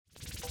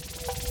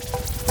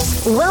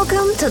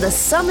Welcome to the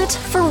Summit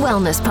for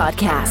Wellness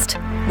podcast,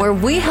 where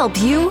we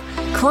help you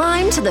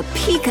climb to the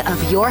peak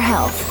of your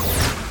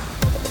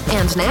health.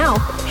 And now,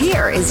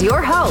 here is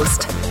your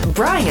host,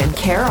 Brian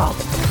Carroll.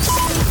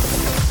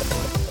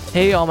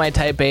 Hey, all my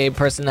Type A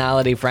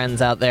personality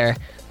friends out there.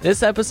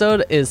 This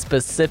episode is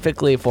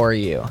specifically for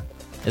you,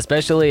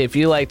 especially if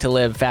you like to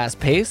live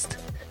fast-paced,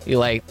 you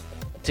like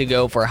to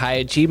go for high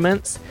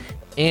achievements,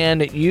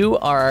 and you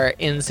are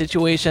in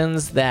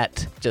situations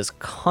that just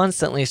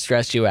constantly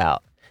stress you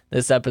out.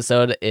 This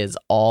episode is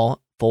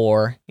all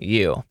for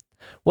you.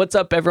 What's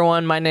up,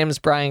 everyone? My name is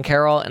Brian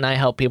Carroll, and I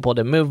help people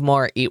to move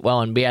more, eat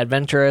well, and be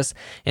adventurous.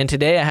 And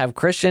today I have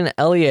Christian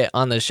Elliott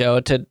on the show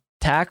to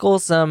tackle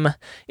some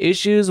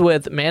issues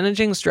with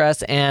managing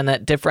stress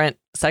and different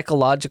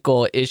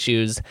psychological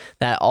issues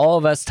that all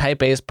of us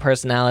Type A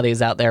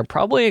personalities out there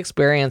probably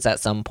experience at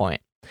some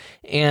point.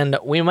 And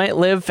we might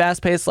live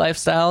fast-paced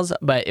lifestyles,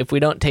 but if we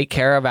don't take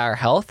care of our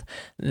health,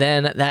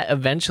 then that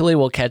eventually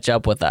will catch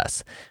up with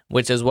us,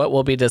 which is what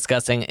we'll be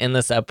discussing in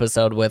this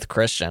episode with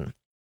Christian.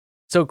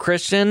 So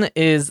Christian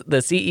is the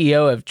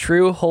CEO of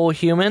True Whole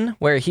Human,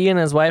 where he and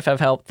his wife have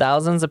helped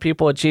thousands of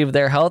people achieve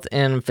their health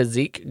and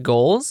physique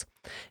goals.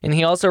 And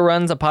he also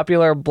runs a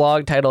popular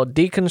blog titled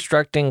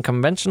Deconstructing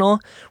Conventional,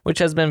 which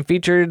has been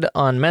featured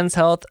on Men's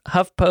Health,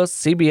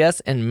 HuffPost,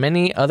 CBS, and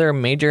many other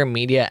major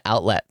media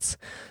outlets.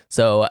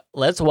 So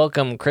let's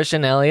welcome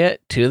Christian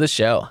Elliott to the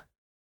show.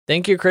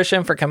 Thank you,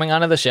 Christian, for coming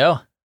onto the show.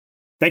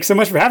 Thanks so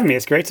much for having me.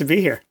 It's great to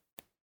be here.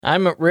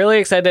 I'm really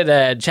excited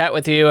to chat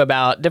with you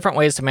about different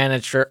ways to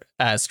manage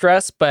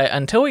stress, but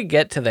until we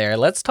get to there,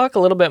 let's talk a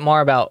little bit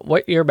more about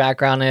what your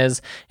background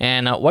is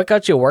and what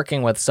got you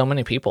working with so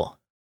many people.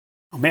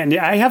 Oh man,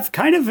 yeah, I have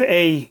kind of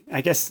a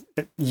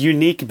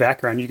unique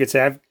background, you could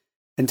say.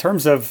 In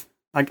terms of,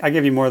 I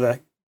give you more of the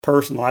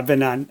personal.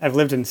 I've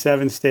lived in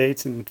 7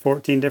 states and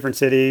 14 different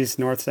cities,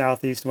 north,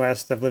 south, east,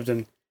 west. I've lived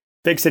in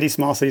big cities,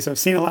 small cities. So I've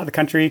seen a lot of the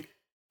country.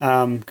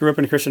 Grew up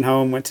in a Christian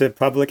home, went to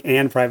public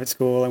and private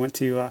school. I went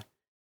to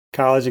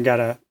college and got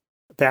a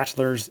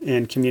bachelor's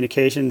in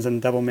communications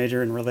and double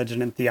major in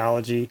religion and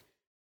theology.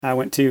 I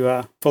went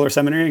to Fuller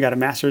Seminary and got a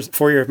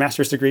 4-year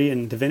master's degree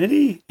in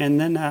divinity. And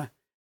then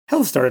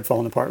health started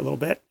falling apart a little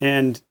bit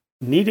and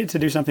needed to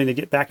do something to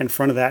get back in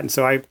front of that. And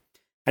so I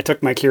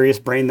took my curious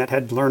brain that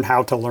had learned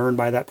how to learn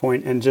by that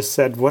point and just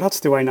said, what else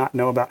do I not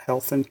know about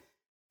health? And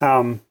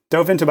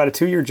dove into about a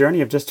 2-year journey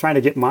of just trying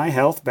to get my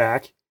health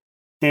back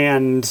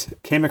and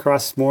came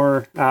across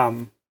more,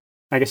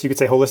 I guess you could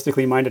say,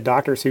 holistically minded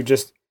doctors who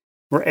just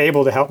were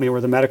able to help me where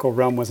the medical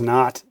realm was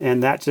not.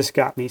 And that just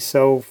got me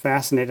so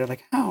fascinated.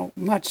 Like, how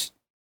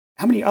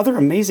many other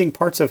amazing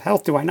parts of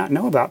health do I not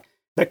know about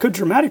that could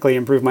dramatically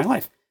improve my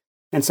life?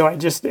 And so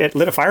it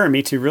lit a fire in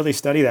me to really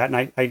study that.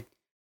 And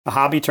a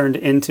hobby turned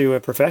into a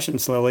profession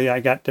slowly.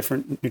 I got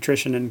different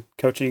nutrition and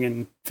coaching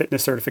and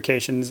fitness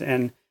certifications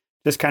and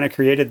just kind of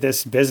created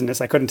this business.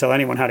 I couldn't tell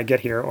anyone how to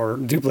get here or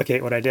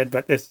duplicate what I did,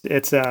 but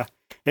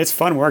it's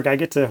fun work. I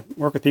get to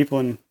work with people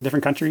in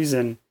different countries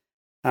and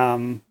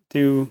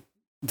do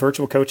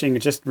virtual coaching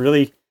and just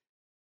really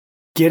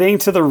getting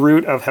to the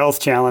root of health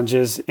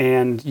challenges.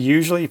 And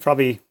usually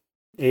probably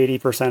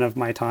 80% of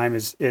my time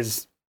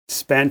is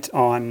spent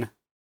on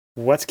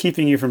what's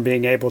keeping you from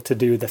being able to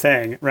do the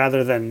thing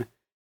rather than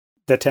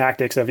the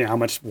tactics of, how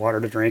much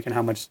water to drink and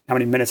how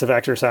many minutes of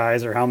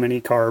exercise or how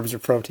many carbs or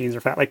proteins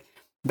or fat. Like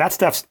that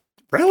stuff's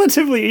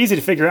relatively easy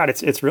to figure out.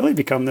 It's really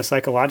become the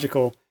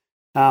psychological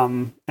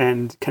and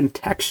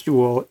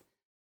contextual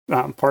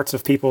parts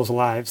of people's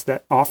lives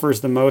that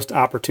offers the most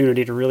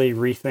opportunity to really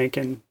rethink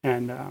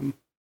and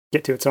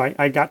get to it. So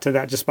I got to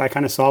that just by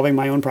kind of solving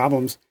my own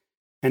problems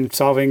and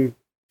solving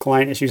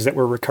client issues that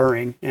were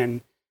recurring and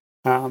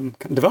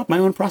develop my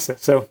own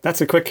process. So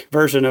that's a quick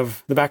version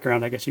of the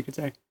background, I guess you could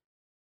say.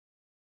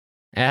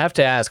 I have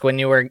to ask, when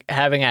you were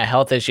having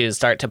health issues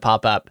start to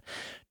pop up,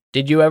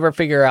 did you ever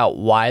figure out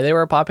why they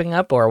were popping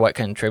up or what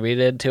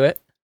contributed to it?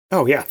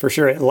 Oh yeah, for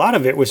sure. A lot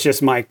of it was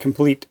just my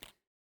complete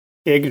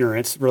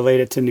ignorance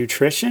related to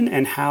nutrition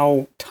and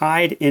how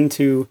tied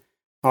into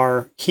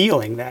our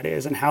healing that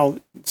is, and how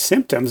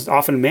symptoms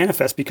often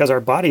manifest because our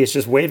body is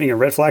just waving a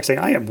red flag saying,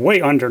 I am way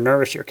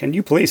undernourished here. Can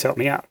you please help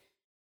me out?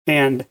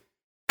 And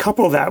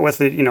couple that with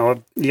a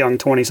young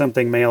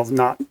 20-something male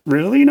not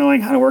really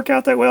knowing how to work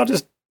out that well,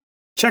 just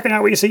checking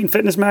out what you see in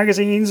fitness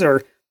magazines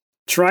or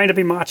trying to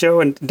be macho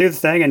and do the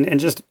thing and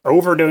just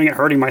overdoing it,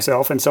 hurting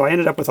myself. And so I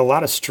ended up with a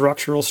lot of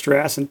structural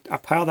stress, and I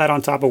piled that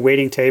on top of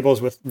waiting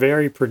tables with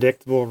very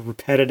predictable,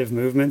 repetitive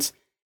movements.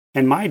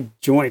 And my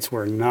joints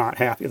were not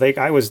happy. Like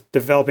I was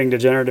developing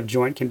degenerative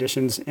joint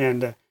conditions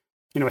and,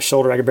 a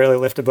shoulder I could barely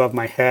lift above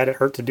my head. It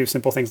hurt to do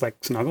simple things like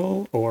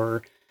snuggle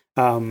or,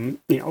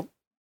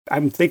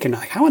 I'm thinking,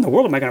 how in the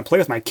world am I going to play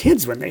with my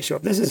kids when they show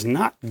up? This is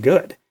not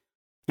good.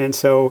 And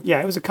so,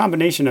 yeah, it was a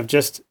combination of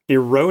just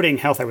eroding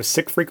health. I was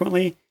sick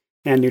frequently,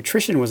 and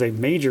nutrition was a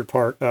major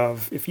part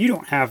of, if you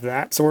don't have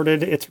that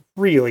sorted, it's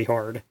really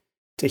hard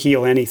to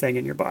heal anything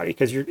in your body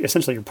because you're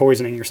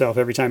poisoning yourself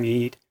every time you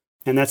eat.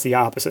 And that's the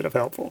opposite of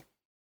helpful.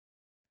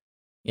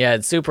 Yeah,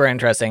 it's super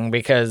interesting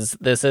because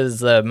this is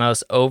the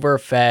most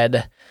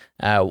overfed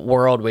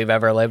world we've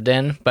ever lived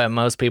in, but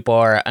most people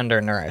are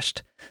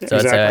undernourished. So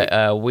Exactly. it's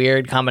a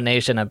weird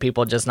combination of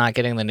people just not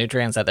getting the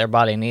nutrients that their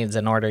body needs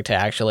in order to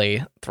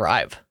actually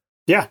thrive.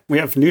 Yeah, we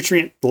have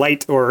nutrient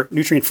light or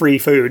nutrient free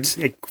foods,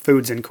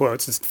 foods in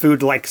quotes. It's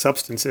food like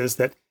substances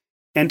that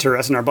enter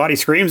us, and our body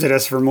screams at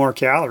us for more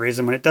calories.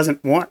 And when it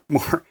doesn't want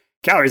more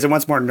calories, it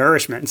wants more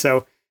nourishment. And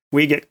so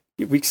we get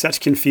such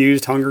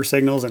confused hunger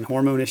signals and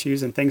hormone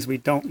issues and things we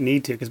don't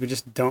need to because we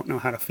just don't know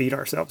how to feed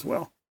ourselves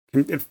well.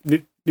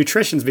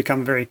 Nutrition's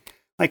become very,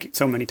 like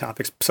so many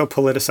topics, so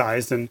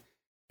politicized, and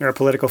there are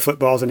political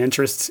footballs and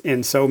interests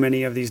in so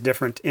many of these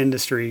different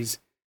industries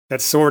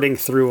that sorting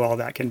through all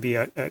that can be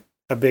a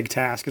big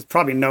task. It's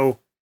probably no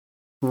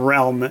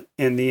realm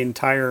in the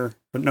entire,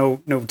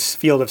 no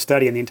field of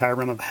study in the entire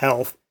realm of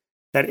health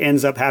that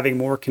ends up having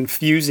more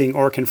confusing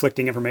or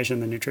conflicting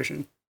information than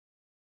nutrition.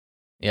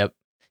 Yep.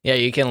 Yeah,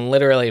 you can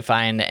literally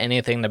find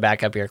anything to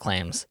back up your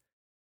claims.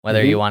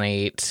 Whether you want to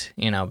eat,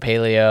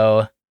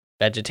 paleo,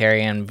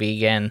 vegetarian,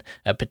 vegan,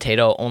 a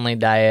potato-only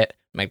diet,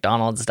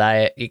 McDonald's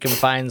diet, you can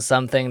find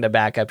something to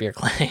back up your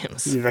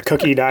claims. The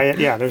cookie diet,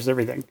 yeah, there's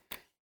everything.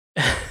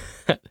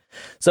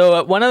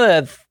 So one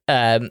of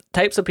the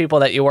types of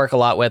people that you work a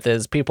lot with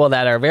is people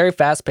that are very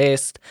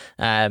fast-paced,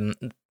 a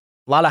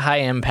lot of high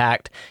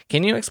impact.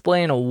 Can you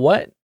explain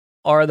what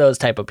are those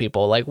type of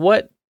people? Like,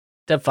 what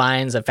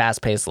defines a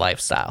fast-paced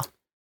lifestyle?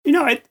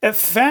 A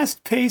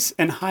fast pace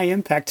and high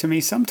impact, to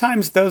me,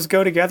 sometimes those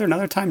go together and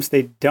other times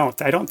they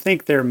don't. I don't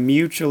think they're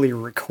mutually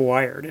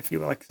required, if you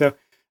will. So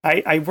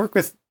I work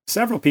with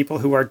several people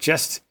who are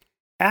just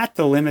at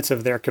the limits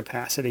of their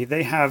capacity.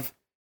 They have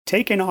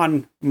taken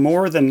on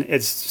more than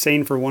is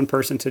sane for one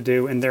person to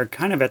do, and they're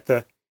kind of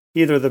at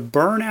either the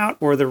burnout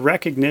or the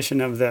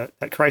recognition of that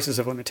crisis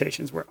of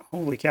limitations where,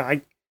 holy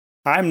cow,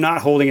 I'm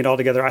not holding it all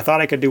together. I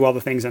thought I could do all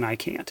the things and I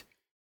can't.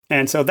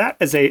 And so that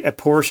is a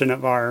portion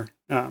of our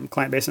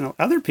client base. And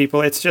other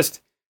people, it's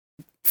just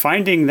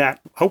finding that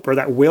hope or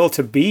that will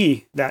to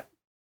be that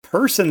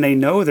person they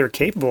know they're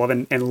capable of,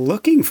 and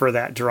looking for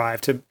that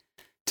drive to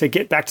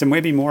get back to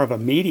maybe more of a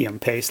medium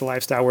paced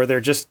lifestyle where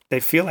they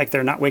feel like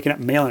they're not waking up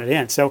and mailing it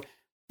in. So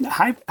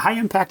high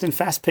impact and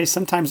fast paced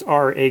sometimes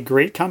are a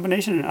great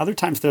combination, and other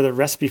times they're the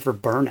recipe for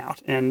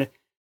burnout. And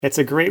it's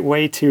a great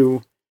way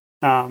to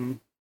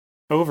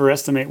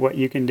overestimate what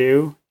you can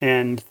do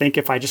and think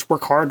if I just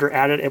work harder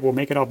at it, it will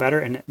make it all better.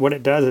 And what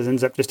it does is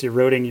ends up just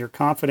eroding your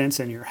confidence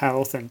and your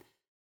health and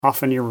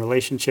often your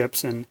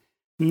relationships, and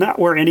not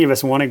where any of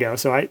us want to go.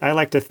 So I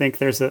like to think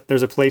there's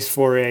a place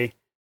for a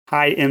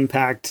high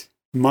impact,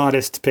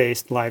 modest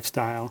paced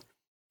lifestyle,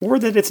 or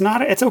that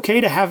it's okay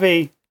to have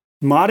a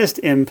modest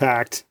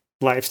impact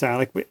lifestyle.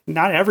 Like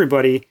not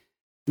everybody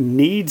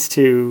needs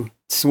to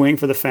swing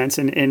for the fence,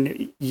 and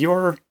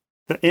the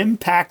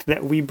impact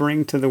that we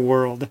bring to the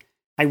world,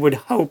 I would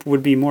hope,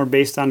 would be more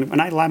based on, when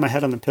I lie my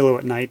head on the pillow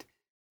at night,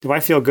 do I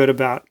feel good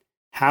about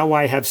how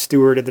I have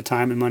stewarded the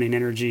time and money and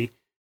energy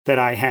that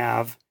I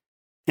have?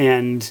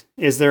 And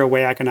is there a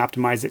way I can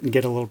optimize it and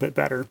get a little bit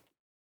better?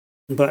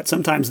 But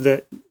sometimes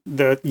the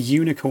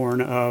unicorn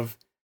of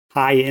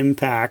high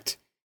impact,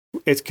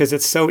 it's because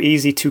it's so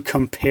easy to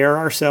compare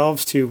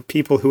ourselves to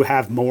people who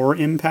have more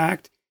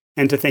impact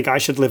and to think I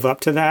should live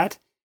up to that.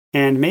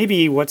 And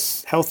maybe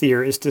what's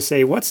healthier is to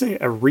say, what's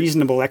a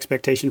reasonable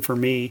expectation for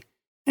me?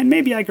 And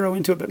maybe I grow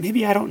into it, but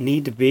maybe I don't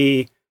need to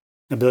be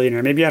a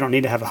billionaire. Maybe I don't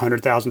need to have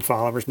 100,000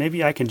 followers.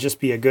 Maybe I can just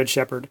be a good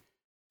shepherd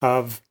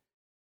of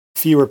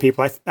fewer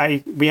people.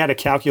 We had a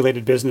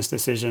calculated business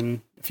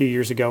decision a few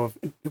years ago of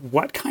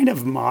what kind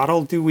of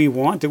model do we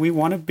want? Do we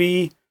want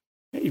to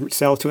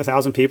sell to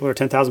 1,000 people or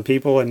 10,000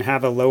 people and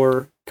have a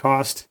lower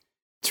cost,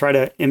 try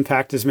to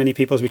impact as many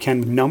people as we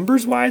can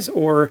numbers wise?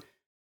 Or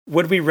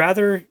would we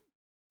rather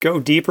go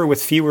deeper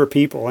with fewer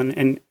people?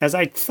 And as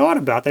I thought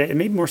about that, it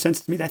made more sense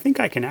to me that I think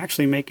I can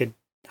actually make a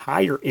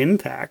higher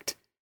impact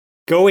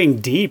going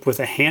deep with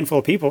a handful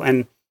of people.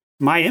 And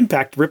my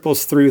impact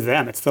ripples through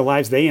them. It's the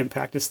lives they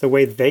impact. It's the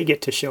way they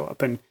get to show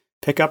up and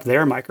pick up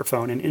their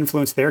microphone and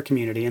influence their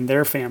community and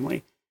their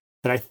family,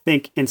 that I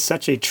think in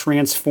such a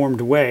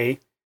transformed way,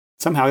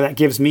 somehow that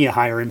gives me a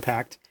higher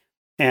impact.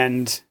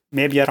 And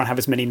maybe I don't have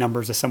as many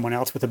numbers as someone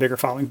else with a bigger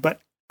following, but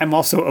I'm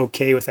also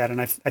okay with that.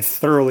 And I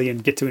thoroughly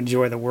get to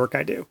enjoy the work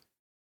I do.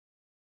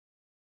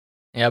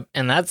 Yep.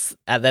 And that's,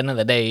 at the end of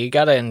the day, you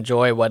got to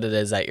enjoy what it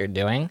is that you're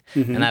doing.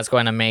 Mm-hmm. And that's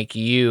going to make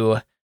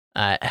you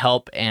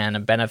help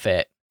and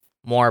benefit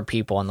more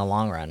people in the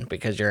long run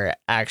because you're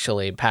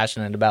actually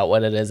passionate about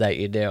what it is that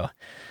you do.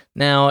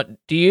 Now,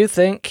 do you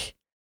think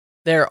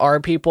there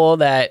are people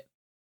that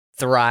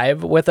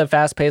thrive with a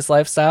fast-paced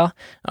lifestyle,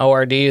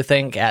 or do you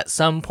think at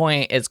some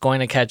point it's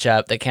going to catch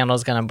up, the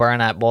candle's going to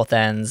burn at both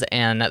ends,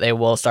 and they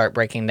will start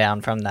breaking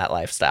down from that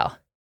lifestyle?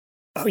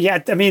 Oh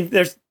yeah, I mean,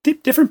 there's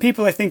different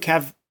people I think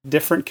have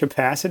different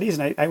capacities,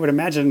 and I would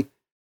imagine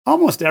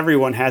almost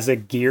everyone has a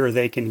gear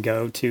they can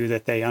go to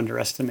that they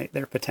underestimate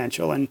their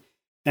potential, and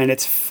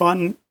it's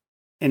fun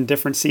in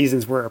different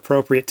seasons where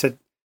appropriate to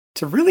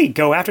to really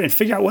go after and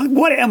figure out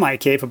what am I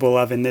capable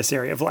of in this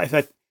area of life.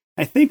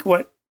 I think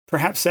what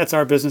perhaps sets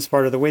our business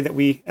apart, or the way that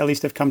we at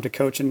least have come to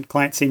coach and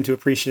clients seem to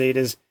appreciate,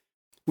 is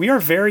we are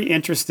very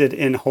interested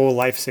in whole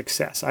life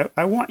success.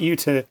 I want you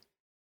to,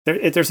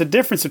 there's a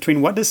difference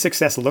between what does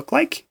success look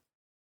like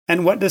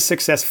and what does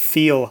success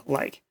feel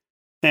like.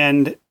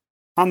 And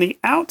on the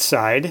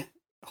outside,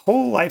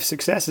 whole life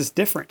success is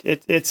different.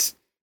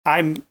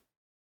 I'm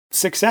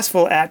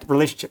successful at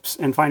relationships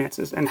and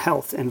finances and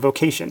health and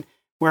vocation.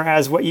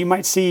 Whereas what you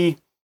might see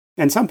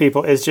in some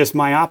people is just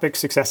myopic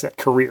success at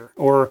career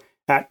or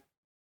at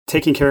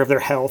taking care of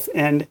their health.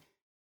 And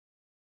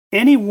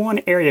any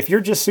one area, if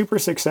you're just super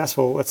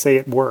successful, let's say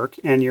at work,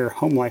 and your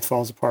home life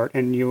falls apart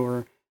and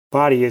your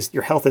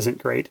health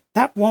isn't great,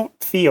 that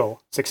won't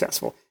feel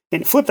successful.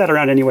 And flip that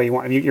around any way you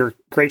want. If you're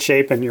great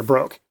shape and you're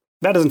broke,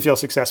 that doesn't feel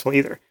successful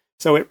either.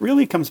 So it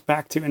really comes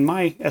back to, in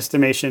my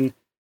estimation,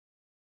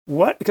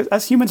 because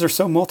us humans are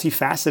so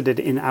multifaceted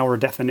in our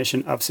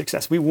definition of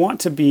success. We want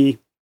to be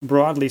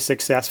broadly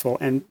successful,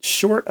 and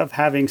short of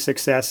having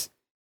success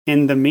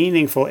in the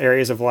meaningful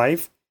areas of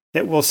life,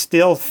 it will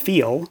still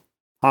feel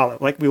hollow.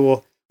 Like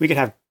we could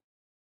have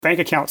bank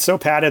accounts so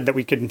padded that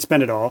we couldn't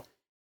spend it all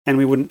and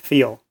we wouldn't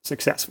feel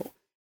successful.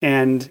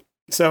 And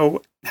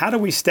so how do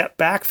we step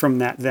back from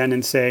that then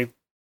and say,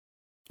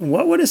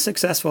 what would a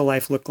successful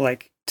life look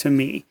like to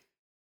me?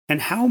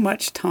 And how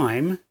much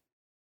time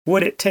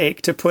would it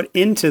take to put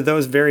into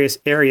those various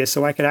areas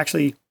so I could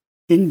actually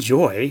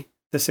enjoy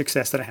the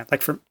success that I have?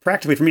 Like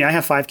practically for me, I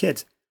have 5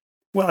 kids.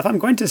 Well, if I'm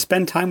going to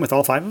spend time with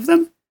all 5 of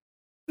them,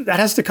 that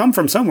has to come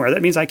from somewhere.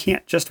 That means I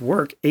can't just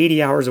work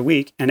 80 hours a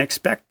week and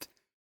expect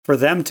for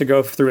them to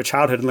go through a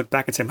childhood and look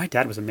back and say, my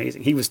dad was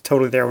amazing. He was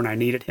totally there when I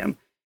needed him.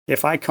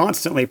 If I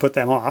constantly put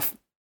them off,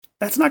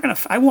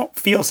 I won't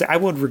feel, I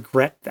would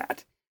regret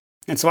that.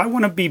 And so I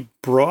want to be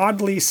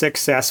broadly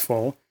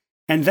successful,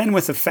 and then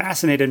with a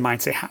fascinated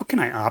mind say, how can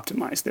I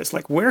optimize this?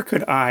 Like, where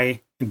could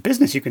in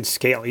business, you can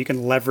scale, you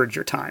can leverage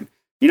your time.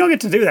 You don't get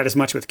to do that as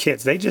much with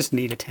kids. They just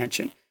need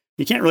attention.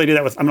 You can't really do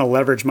that I'm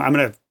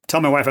going to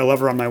tell my wife I love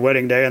her on my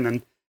wedding day, and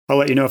then I'll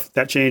let you know if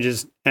that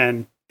changes,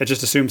 and it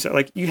just assumes that.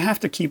 Like, you have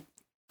to keep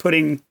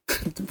putting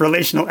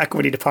relational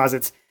equity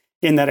deposits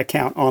in that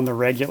account on the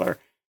regular.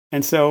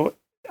 And so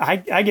I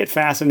get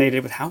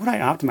fascinated with, how would I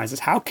optimize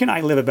this? How can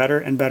I live a better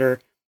and better,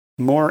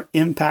 more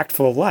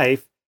impactful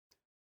life,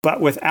 but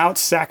without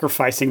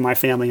sacrificing my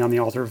family on the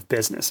altar of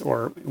business,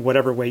 or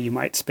whatever way you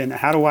might spin that?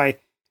 How do I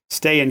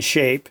stay in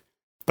shape,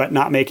 but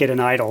not make it an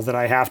idol that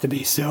I have to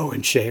be so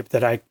in shape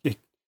that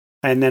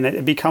and then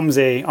it becomes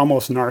a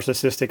almost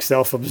narcissistic,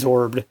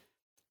 self-absorbed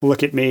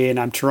look at me and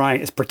I'm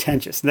trying, it's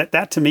pretentious.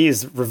 That to me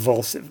is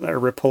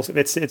repulsive.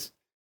 It's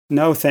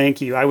no,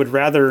 thank you. I would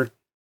rather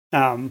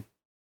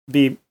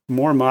be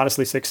more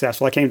modestly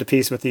successful. I came to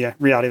peace with the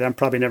reality that I'm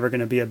probably never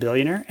going to be a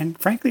billionaire. And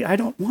frankly, I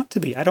don't want to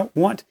be. I don't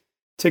want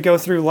to go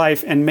through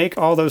life and make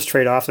all those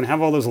trade-offs and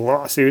have all those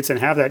lawsuits and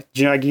have that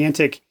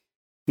gigantic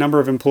number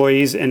of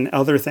employees and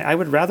other things. I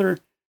would rather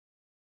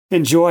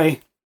enjoy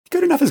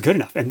good enough is good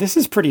enough. And this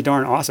is pretty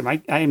darn awesome.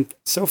 I am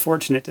so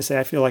fortunate to say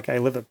I feel like I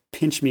live a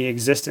pinch me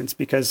existence,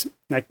 because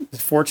I was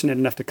fortunate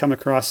enough to come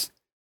across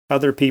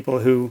other people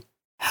who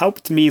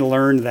helped me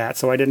learn that,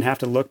 so I didn't have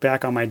to look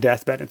back on my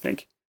deathbed and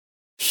think,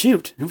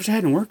 shoot, I wish I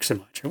hadn't worked so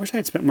much. I wish I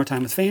had spent more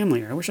time with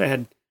family. Or I wish I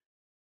had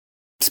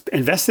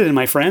invested in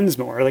my friends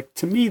more. Like,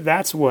 to me,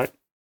 that's what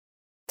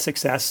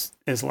success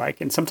is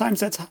like. And sometimes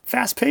that's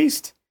fast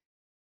paced.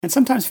 And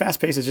sometimes fast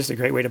paced is just a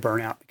great way to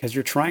burn out, because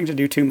you're trying to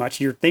do too much.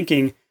 You're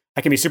thinking,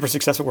 I can be super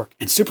successful at work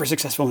and super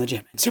successful in the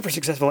gym and super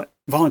successful at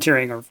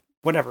volunteering or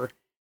whatever.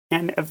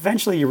 And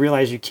eventually you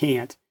realize you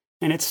can't.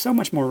 And it's so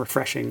much more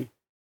refreshing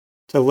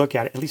to look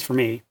at it, at least for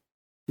me,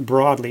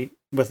 broadly,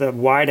 with a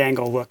wide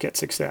angle look at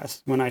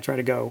success when I try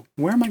to go,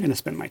 where am I going to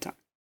spend my time?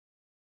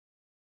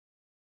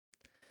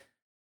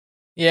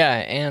 Yeah,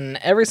 and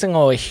every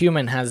single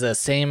human has the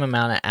same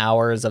amount of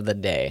hours of the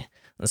day.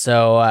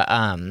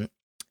 So,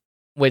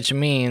 which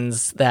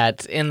means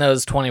that in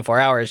those 24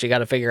 hours, you got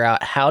to figure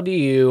out, how do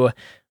you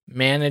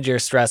manage your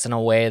stress in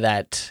a way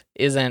that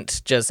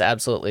isn't just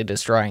absolutely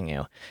destroying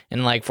you.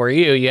 And like for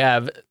you, you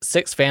have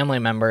 6 family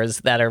members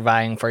that are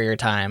vying for your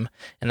time,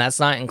 and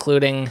that's not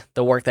including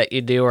the work that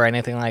you do or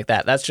anything like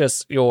that. That's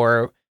just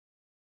your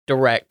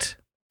direct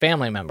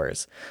family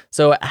members.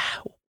 So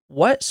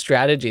what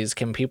strategies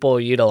can people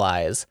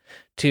utilize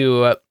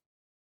to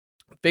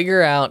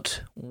figure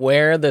out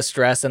where the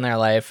stress in their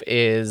life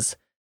is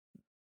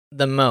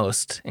the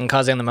most and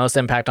causing the most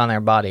impact on their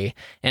body,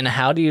 and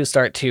how do you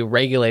start to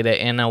regulate it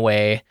in a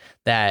way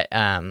that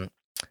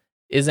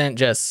isn't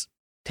just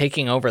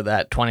taking over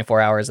that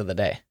 24 hours of the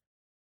day?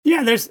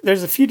 Yeah, there's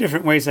a few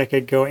different ways I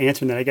could go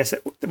answering that. I guess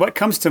what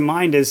comes to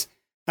mind is,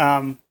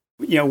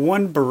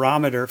 one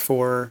barometer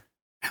for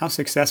how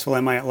successful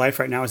am I at life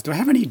right now is, do I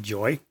have any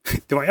joy?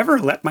 Do I ever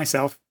let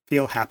myself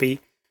feel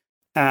happy?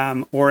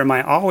 Or am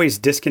I always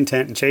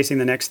discontent and chasing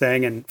the next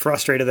thing and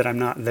frustrated that I'm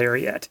not there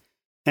yet?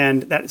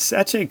 And that's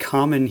such a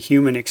common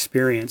human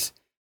experience,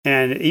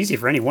 and easy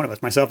for any one of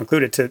us, myself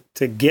included,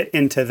 to get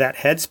into that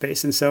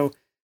headspace. And so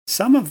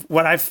some of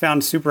what I've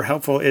found super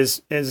helpful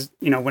is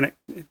when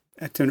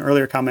to an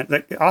earlier comment,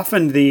 that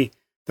often the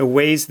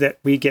ways that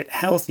we get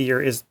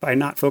healthier is by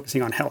not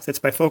focusing on health. It's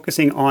by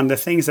focusing on the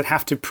things that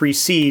have to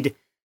precede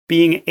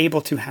being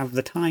able to have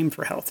the time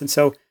for health. And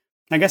so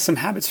I guess some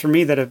habits for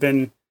me that have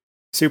been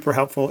super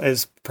helpful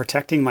is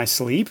protecting my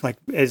sleep, like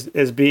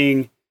as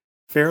being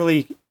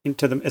fairly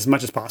into them as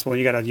much as possible.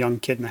 You got a young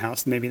kid in the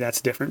house, maybe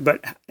that's different,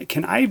 but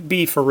can I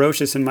be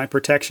ferocious in my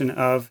protection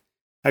of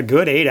a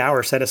good 8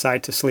 hours set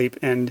aside to sleep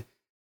and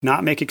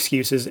not make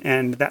excuses?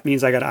 And that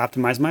means I got to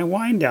optimize my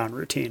wind down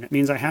routine. It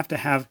means I have to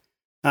have,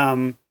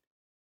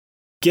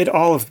 get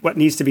all of what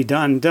needs to be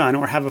done,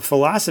 or have a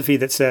philosophy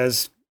that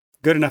says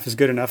good enough is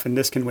good enough and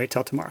this can wait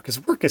till tomorrow,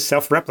 because work is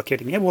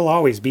self-replicating. It will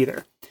always be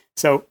there.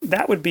 So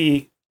that would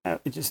be,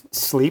 just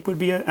sleep would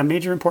be a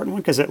major important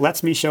one, because it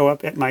lets me show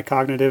up at my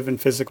cognitive and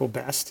physical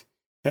best.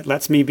 It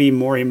lets me be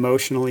more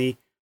emotionally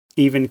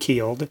even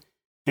keeled.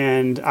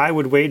 And I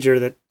would wager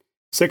that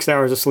 6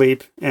 hours of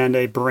sleep and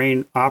a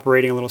brain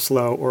operating a little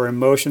slow or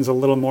emotions a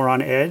little more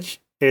on edge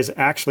is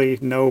actually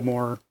no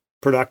more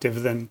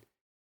productive than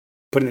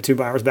putting the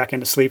 2 hours back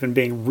into sleep and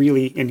being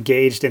really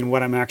engaged in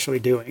what I'm actually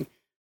doing.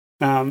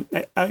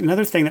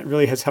 Another thing that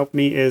really has helped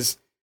me is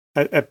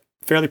a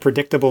fairly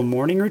predictable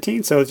morning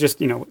routine. So it's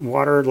just,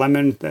 water,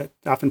 lemon, that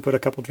often put a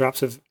couple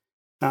drops of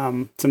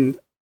some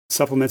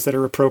supplements that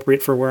are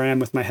appropriate for where I am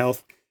with my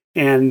health.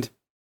 And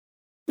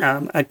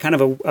I kind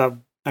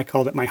of I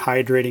called it my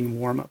hydrating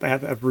warm up. I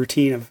have a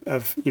routine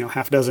of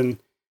half a dozen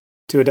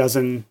to a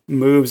dozen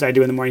moves I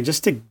do in the morning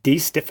just to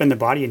de-stiffen the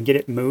body and get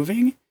it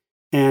moving.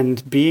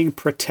 And being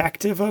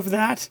protective of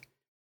that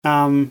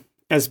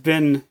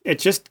it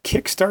just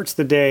kickstarts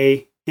the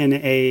day in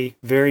a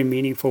very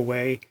meaningful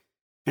way.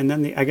 And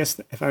then I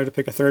guess if I were to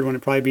pick a third one,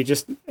 it'd probably be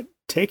just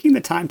taking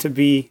the time to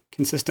be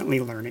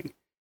consistently learning.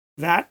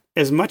 That,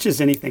 as much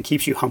as anything,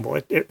 keeps you humble.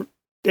 It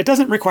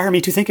doesn't require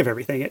me to think of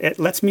everything. It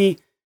lets me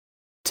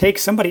take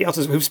somebody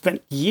else's who've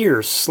spent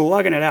years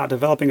slugging it out,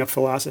 developing a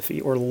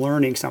philosophy or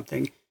learning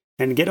something,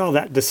 and get all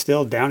that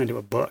distilled down into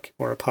a book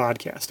or a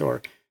podcast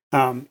or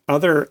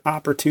other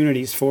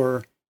opportunities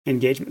for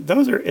engagement.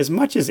 Those are, as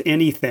much as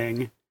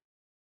anything,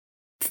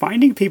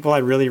 finding people I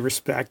really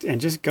respect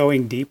and just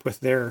going deep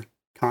with their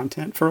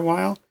content for a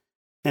while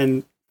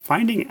and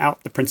finding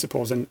out the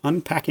principles and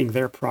unpacking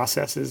their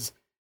processes.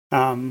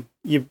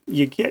 You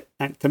get,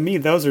 to me,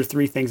 those are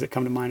three things that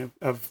come to mind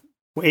of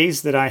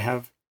ways that I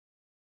have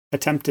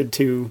attempted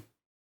to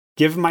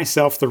give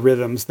myself the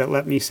rhythms that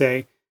let me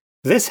say,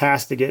 this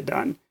has to get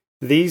done.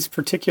 These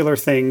particular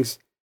things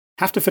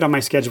have to fit on my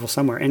schedule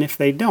somewhere. And if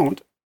they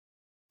don't,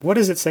 what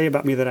does it say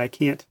about me that I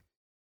can't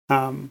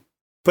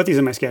put these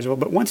in my schedule?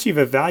 But once you've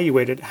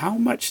evaluated how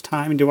much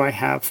time do I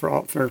have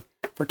for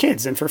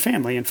kids and for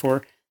family and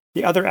for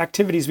the other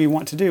activities we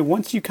want to do,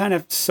 once you kind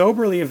of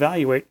soberly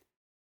evaluate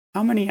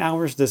how many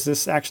hours does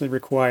this actually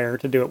require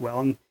to do it well,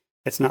 and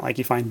it's not like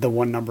you find the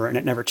one number and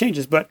it never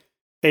changes, but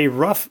a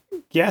rough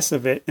guess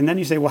of it, and then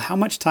you say, well, how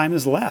much time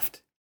is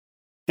left?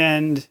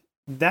 And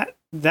that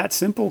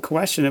simple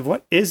question of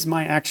what is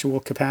my actual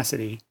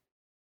capacity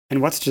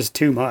and what's just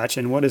too much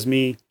and what is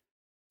me,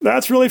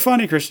 that's really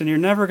funny, Christian. You're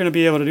never going to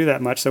be able to do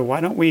that much. So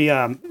why don't we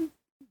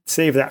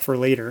save that for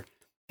later?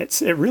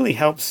 It really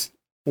helps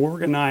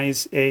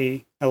organize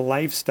a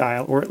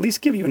lifestyle, or at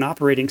least give you an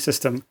operating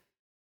system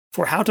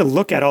for how to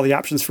look at all the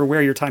options for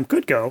where your time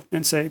could go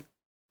and say,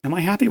 am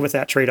I happy with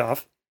that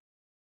trade-off?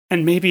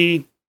 And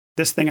maybe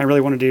this thing I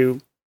really want to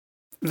do,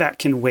 that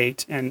can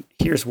wait, and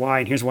here's why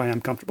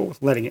I'm comfortable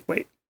with letting it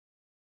wait.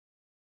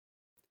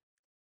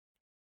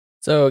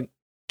 So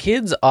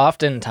kids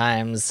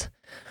oftentimes,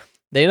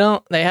 they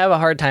have a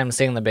hard time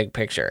seeing the big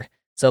picture.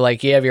 So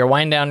like you have your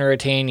wind down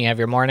routine, you have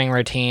your morning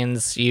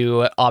routines,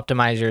 you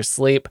optimize your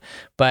sleep,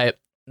 but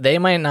they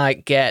might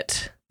not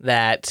get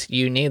that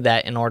you need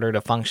that in order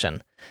to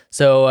function.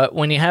 So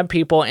when you have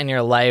people in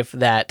your life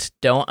that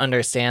don't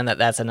understand that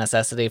that's a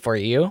necessity for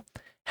you,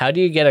 how do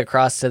you get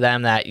across to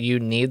them that you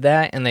need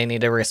that and they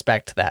need to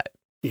respect that?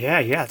 Yeah.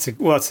 It's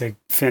a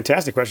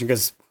fantastic question,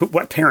 because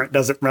what parent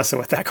doesn't wrestle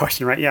with that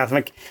question, right? Yeah.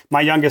 Like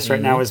my youngest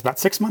right now is about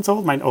 6 months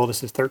old. My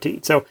oldest is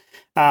 13. So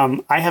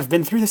I have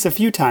been through this a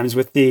few times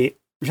with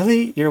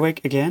really, you're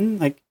awake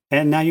again?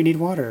 And now you need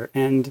water.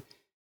 And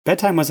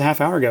bedtime was a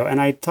half hour ago. And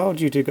I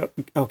told you to go,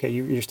 okay,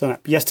 you're still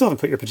not, still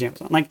haven't put your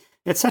pajamas on.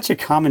 It's such a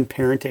common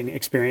parenting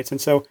experience.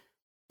 And so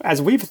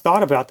as we've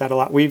thought about that a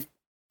lot, we've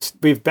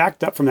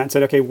backed up from that and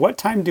said, okay, what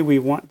time do we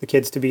want the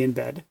kids to be in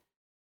bed?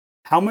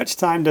 How much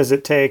time does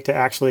it take to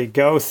actually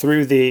go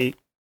through the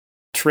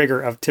trigger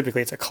of,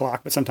 typically it's a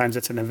clock, but sometimes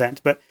it's an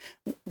event, but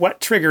what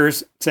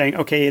triggers saying,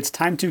 okay, it's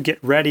time to get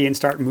ready and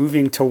start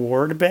moving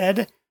toward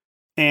bed,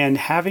 and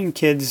having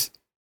kids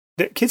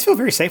feel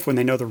very safe when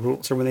they know the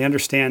rules or when they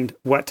understand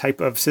what type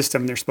of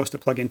system they're supposed to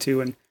plug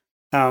into.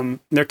 And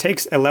there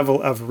takes a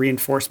level of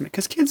reinforcement,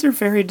 because kids are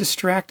very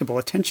distractible.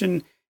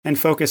 Attention and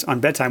focus on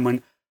bedtime,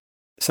 when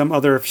some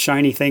other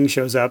shiny thing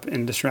shows up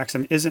and distracts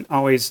them, isn't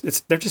always,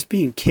 they're just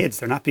being kids.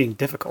 They're not being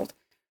difficult.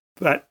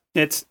 But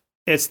it's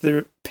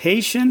the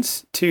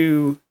patience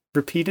to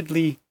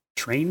repeatedly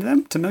train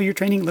them to know you're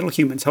training little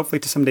humans, hopefully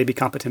to someday be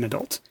competent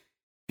adults.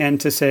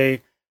 And to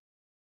say,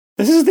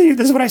 this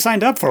is what I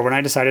signed up for when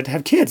I decided to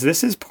have kids.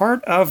 This is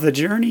part of the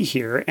journey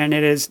here. And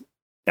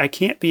I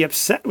can't be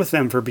upset with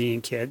them for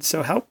being kids.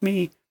 So help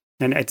me,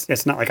 and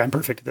it's not like I'm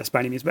perfect at this by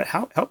any means, but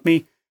help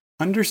me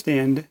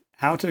understand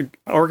how to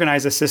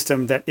organize a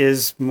system that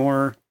is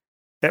more,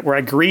 that where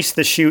I grease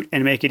the chute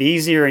and make it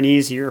easier and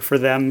easier for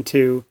them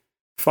to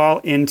fall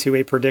into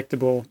a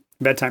predictable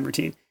bedtime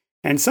routine.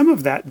 And some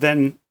of that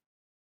then,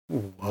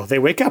 well, they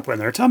wake up when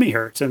their tummy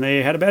hurts and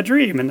they had a bad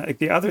dream and like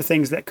the other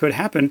things that could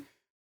happen.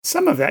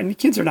 Some of that, and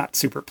kids are not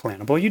super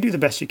plannable. You do the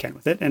best you can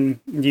with it and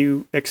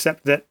you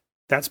accept that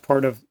that's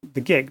part of the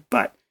gig.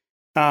 But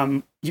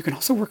you can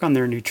also work on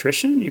their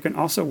nutrition. You can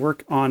also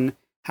work on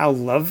how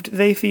loved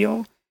they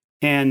feel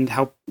and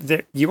how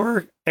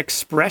your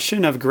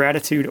expression of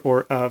gratitude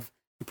or of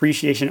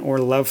appreciation or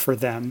love for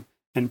them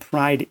and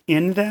pride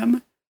in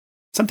them.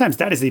 Sometimes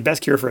that is the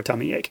best cure for a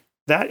tummy ache.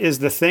 That is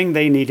the thing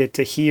they needed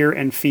to hear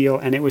and feel.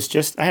 And it was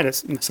just, I had a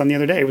son the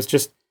other day. It was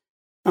just,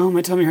 oh,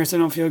 my tummy hurts. I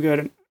don't feel good.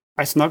 And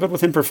I snuggled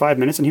with him for 5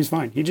 minutes and he was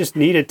fine. He just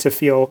needed to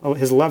feel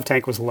his love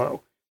tank was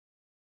low.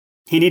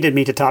 He needed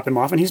me to top him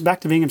off and he's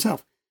back to being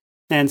himself.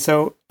 And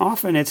so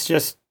often it's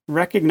just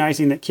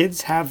recognizing that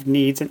kids have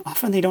needs and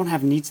often they don't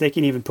have needs they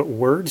can even put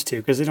words to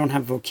because they don't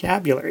have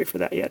vocabulary for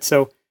that yet.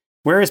 So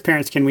where as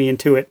parents can we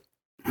intuit,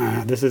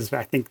 I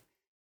think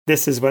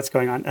this is what's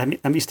going on.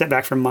 Let me step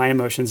back from my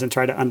emotions and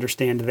try to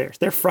understand theirs.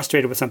 They're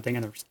frustrated with something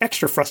and they're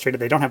extra frustrated.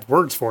 They don't have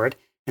words for it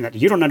and that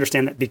you don't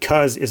understand that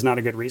because is not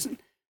a good reason.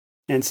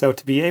 And so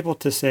to be able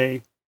to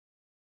say,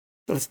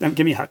 give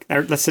me a hug,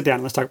 or let's sit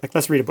down, let's talk,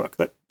 let's read a book,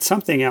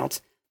 something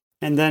else.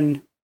 And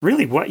then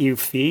really what you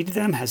feed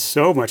them has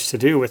so much to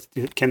do with,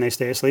 can they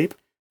stay asleep?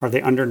 Are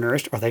they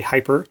undernourished? Are they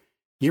hyper?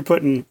 You're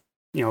putting,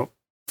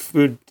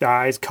 food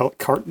dyes,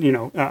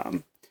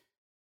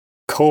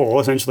 coal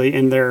essentially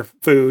in their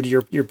food.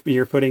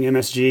 You're putting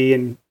MSG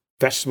and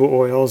vegetable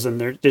oils and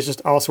there's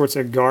just all sorts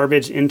of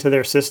garbage into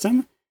their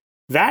system.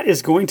 That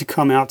is going to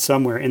come out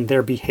somewhere in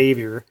their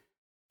behavior.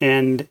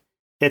 And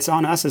it's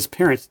on us as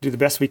parents to do the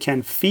best we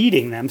can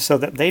feeding them so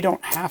that they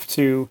don't have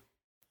to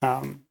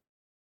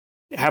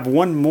have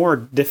one more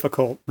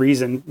difficult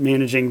reason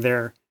managing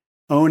their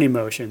own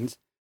emotions.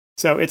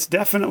 So it's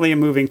definitely a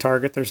moving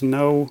target. There's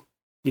no,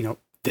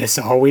 this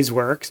always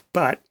works,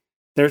 but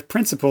there's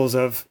principles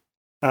of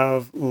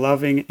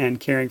loving and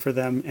caring for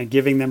them and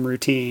giving them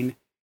routine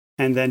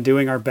and then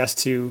doing our best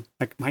to,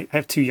 I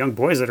have 2 young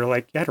boys that are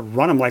like, you got to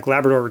run them like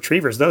Labrador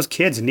retrievers. Those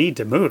kids need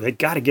to move. They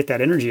got to get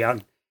that energy out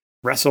and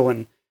wrestle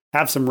and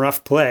have some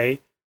rough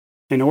play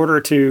in order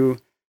to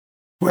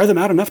wear them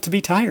out enough to be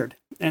tired.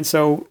 And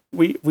so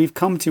we've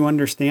come to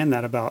understand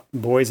that about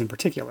boys in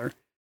particular.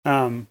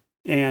 And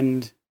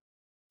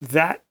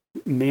that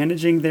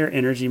managing their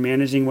energy,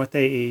 managing what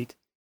they eat,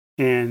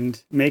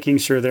 and making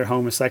sure their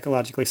home is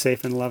psychologically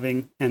safe and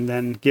loving, and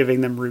then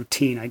giving them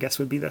routine, I guess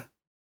would be the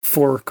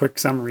 4 quick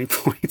summary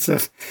points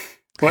of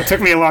what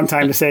took me a long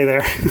time to say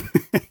there.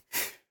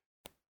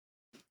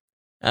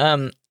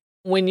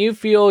 When you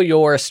feel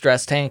your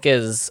stress tank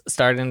is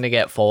starting to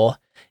get full,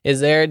 is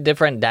there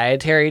different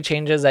dietary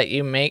changes that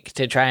you make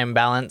to try and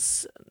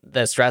balance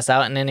the stress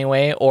out in any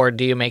way, or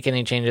do you make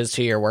any changes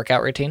to your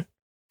workout routine?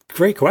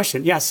 Great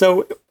question. Yeah,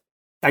 so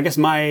I guess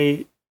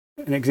an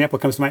example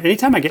comes to mind.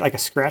 Anytime I get like a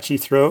scratchy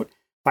throat,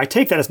 I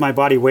take that as my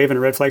body waving a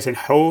red flag saying,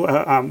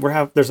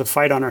 there's a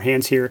fight on our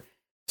hands here.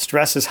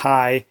 Stress is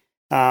high.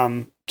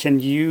 Can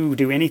you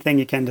do anything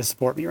you can to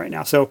support me right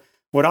now? So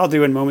what I'll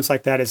do in moments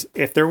like that is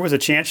if there was a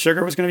chance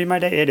sugar was going to be my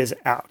day, it is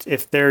out.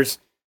 If there's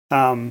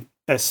a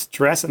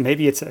stress, and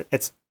maybe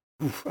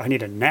I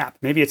need a nap.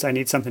 Maybe I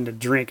need something to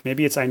drink.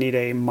 Maybe I need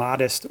a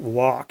modest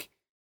walk.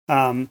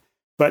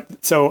 But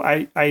so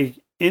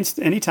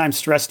anytime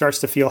stress starts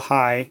to feel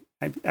high,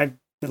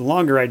 the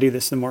longer I do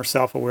this, the more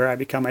self-aware I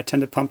become. I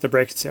tend to pump the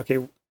brakes and say,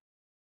 okay,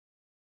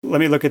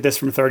 let me look at this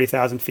from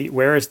 30,000 feet.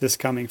 Where is this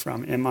coming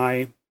from? Am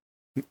I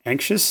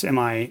anxious? Am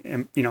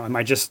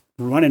I just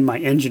running my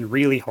engine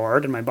really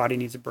hard and my body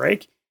needs a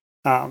break?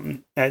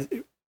 As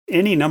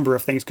any number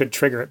of things could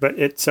trigger it,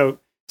 but so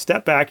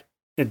step back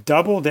and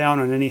double down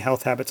on any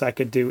health habits I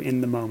could do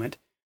in the moment.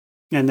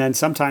 And then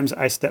sometimes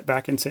I step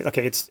back and say,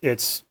 okay,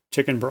 it's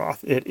chicken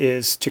broth. It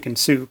is chicken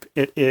soup.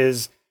 It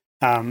is,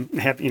 kind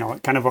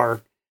of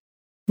our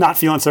not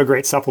feeling so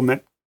great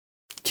supplement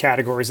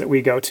categories that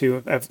we go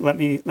to. Let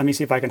me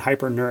see if I can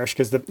hyper nourish,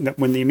 because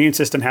when the immune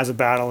system has a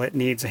battle, it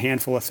needs a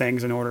handful of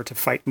things in order to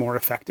fight more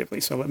effectively.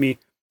 So let me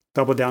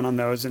double down on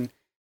those. And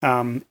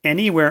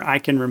anywhere I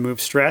can remove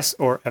stress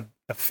or a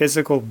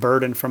physical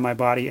burden from my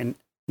body and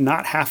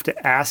not have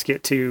to ask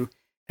it to,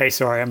 hey,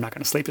 sorry, I'm not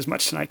going to sleep as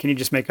much tonight. Can you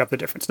just make up the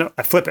difference? No,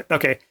 I flip it.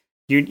 Okay,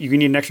 you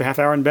need an extra half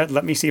hour in bed.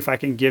 Let me see if I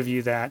can give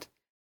you that.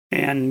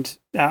 And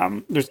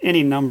there's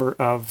any number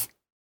of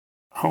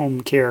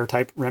home care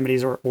type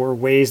remedies or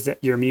ways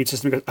that your immune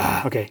system goes,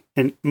 okay.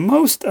 And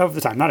most of the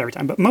time, not every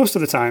time, but most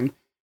of the time,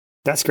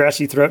 that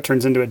scratchy throat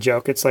turns into a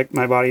joke. It's like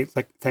my body,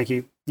 like, thank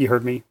you, you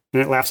heard me.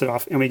 And it laughs it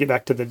off. And we get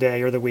back to the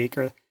day or the week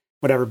or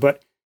whatever.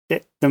 But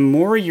the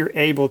more you're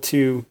able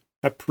to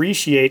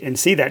appreciate and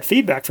see that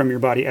feedback from your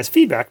body as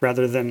feedback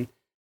rather than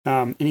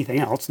anything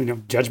else,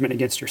 judgment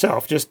against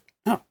yourself. Just,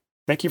 oh,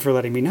 thank you for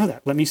letting me know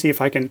that. Let me see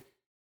if I can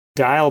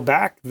dial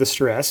back the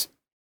stress.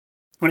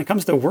 When it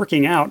comes to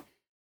working out,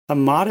 a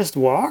modest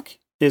walk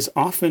is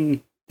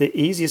often the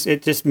easiest.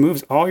 It just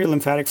moves all your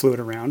lymphatic fluid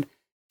around,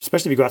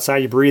 especially if you go outside,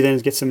 you breathe in,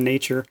 get some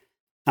nature.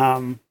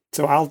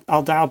 So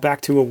I'll dial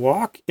back to a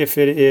walk. If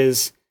it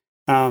is,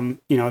 a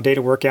day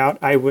to work out,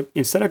 I would,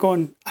 instead of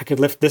going, I could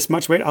lift this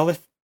much weight, I'll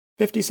lift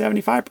 50,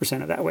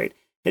 75% of that weight.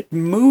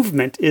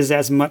 Movement is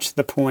as much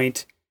the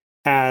point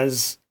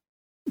as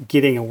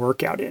getting a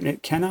workout in.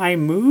 Can I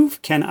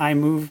move? Can I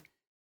move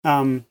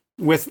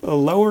with a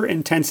lower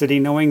intensity,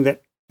 knowing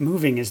that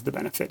moving is the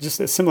benefit?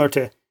 Just as similar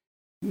to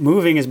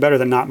moving is better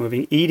than not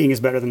moving, eating is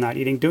better than not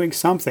eating, doing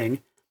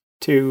something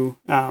to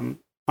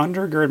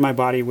undergird my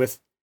body with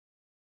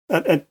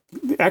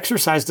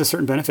exercise does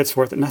certain benefits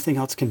for it that nothing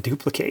else can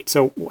duplicate.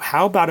 So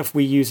how about if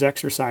we use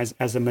exercise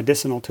as a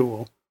medicinal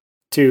tool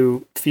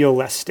to feel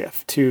less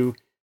stiff, to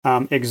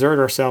exert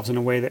ourselves in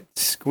a way that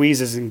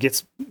squeezes and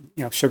gets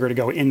sugar to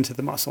go into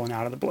the muscle and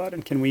out of the blood?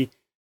 And can we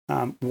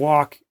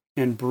walk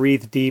and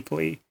breathe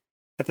deeply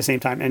at the same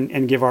time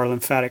and give our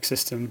lymphatic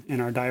system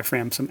and our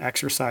diaphragm some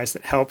exercise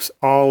that helps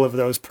all of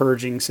those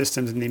purging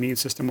systems in the immune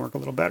system work a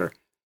little better?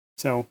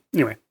 So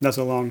anyway, that's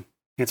a long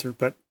answer,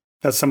 but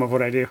that's some of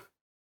what I do.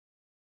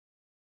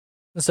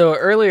 So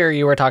earlier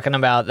you were talking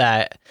about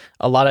that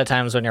a lot of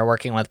times when you're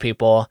working with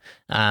people,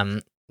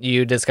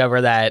 you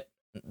discover that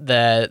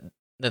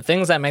the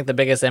things that make the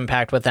biggest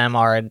impact with them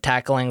are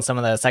tackling some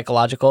of the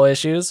psychological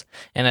issues.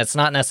 And it's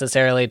not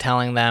necessarily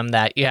telling them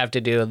that you have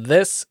to do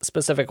this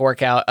specific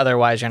workout,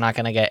 otherwise you're not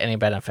going to get any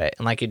benefit.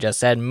 And like you just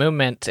said,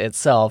 movement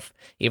itself,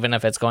 even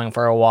if it's going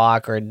for a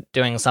walk or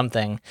doing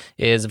something,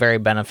 is very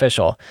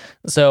beneficial.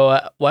 So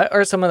what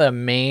are some of the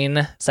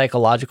main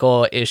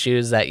psychological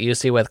issues that you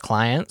see with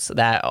clients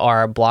that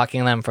are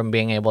blocking them from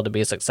being able to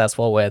be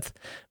successful with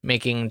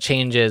making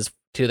changes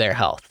to their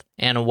health?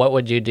 And what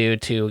would you do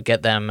to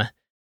get them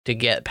to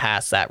get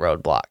past that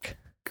roadblock?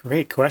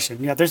 Great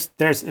question. Yeah, there's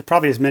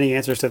probably as many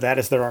answers to that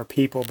as there are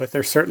people, but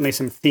there's certainly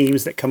some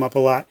themes that come up a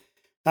lot.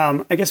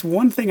 I guess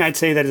one thing I'd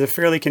say that is a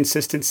fairly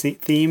consistent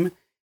theme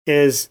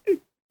is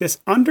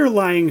this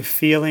underlying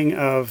feeling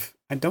of,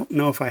 I don't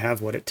know if I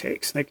have what it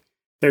takes. Like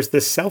there's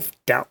this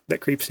self-doubt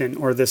that creeps in,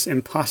 or this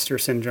imposter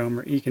syndrome,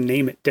 or you can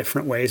name it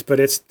different ways, but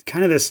it's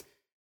kind of this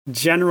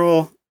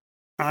general,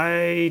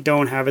 I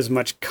don't have as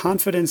much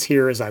confidence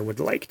here as I would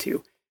like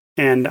to.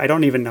 And I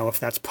don't even know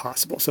if that's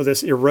possible. So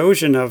this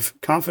erosion of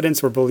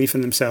confidence or belief in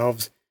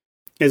themselves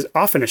is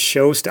often a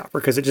showstopper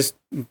because it just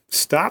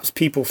stops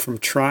people from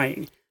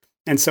trying.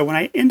 And so when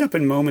I end up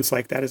in moments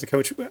like that as a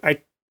coach,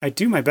 I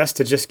do my best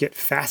to just get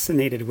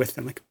fascinated with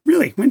them. Like,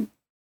 really,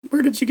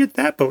 where did you get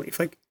that belief?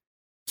 Like,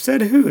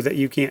 said who that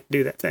you can't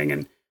do that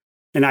thing?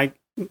 And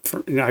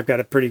I've got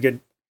a pretty good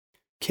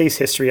case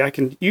history. I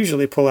can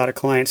usually pull out a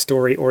client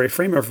story or a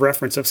frame of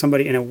reference of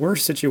somebody in a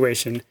worse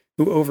situation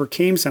who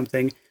overcame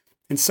something.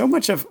 And so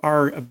much of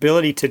our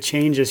ability to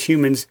change as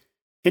humans,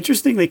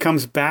 interestingly,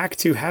 comes back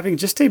to having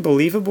just a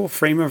believable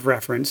frame of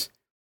reference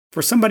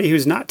for somebody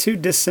who's not too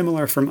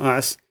dissimilar from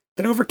us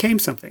that overcame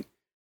something.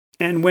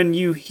 And when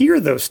you hear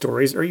those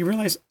stories, or you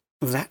realize,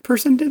 that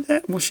person did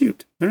that? Well,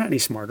 shoot, they're not any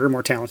smarter,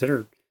 more talented,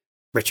 or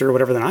richer, or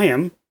whatever than I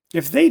am.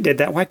 If they did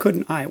that, why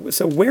couldn't I?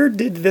 So where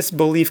did this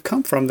belief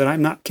come from that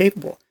I'm not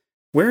capable?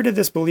 Where did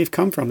this belief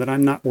come from that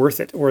I'm not worth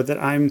it, or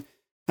that I'm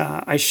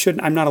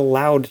not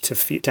allowed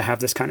to have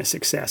this kind of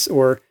success,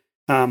 or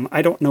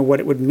I don't know what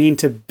it would mean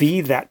to be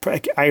that.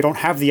 I don't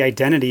have the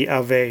identity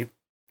of a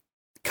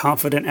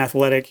confident,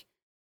 athletic,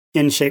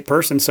 in shape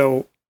person.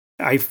 So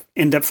I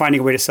end up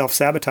finding a way to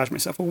self-sabotage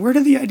myself. Well, where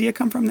did the idea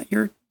come from that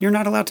you're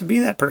not allowed to be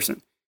that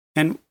person?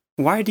 And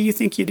why do you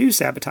think you do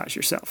sabotage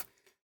yourself?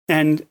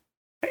 And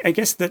I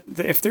guess that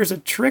if there's a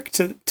trick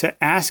to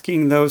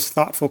asking those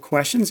thoughtful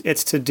questions,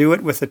 it's to do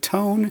it with a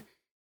tone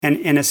and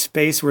in a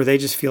space where they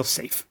just feel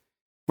safe,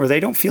 where they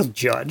don't feel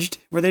judged,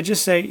 where they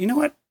just say, you know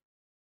what?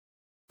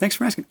 Thanks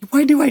for asking.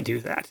 Why do I do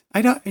that?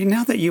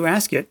 Now that you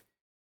ask it,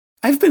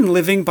 I've been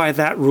living by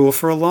that rule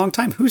for a long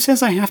time. Who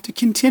says I have to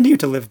continue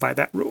to live by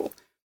that rule?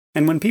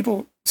 And when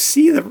people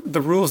see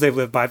the rules they've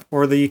lived by,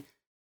 or the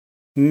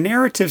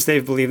narratives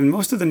they've believed in,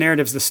 most of the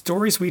narratives, the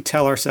stories we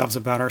tell ourselves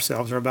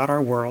or about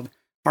our world,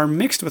 are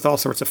mixed with all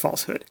sorts of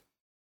falsehood.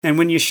 And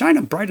when you shine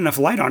a bright enough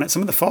light on it,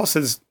 some of the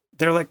falsehoods,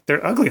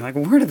 they're ugly. Like,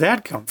 where did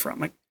that come from?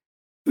 Like,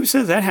 who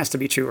says that has to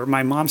be true? Or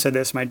my mom said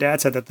this, my dad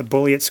said that, the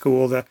bully at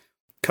school, the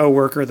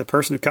coworker, the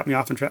person who cut me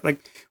off in traffic,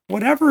 like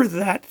whatever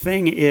that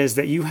thing is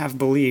that you have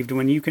believed,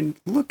 when you can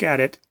look at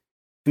it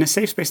in a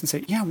safe space and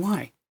say, yeah,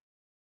 why?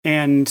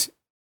 And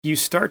you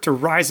start to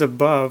rise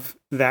above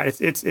that.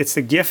 It's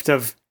the gift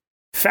of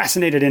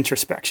fascinated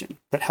introspection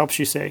that helps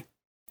you say,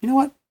 you know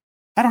what?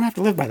 I don't have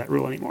to live by that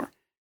rule anymore.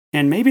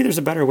 And maybe there's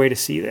a better way to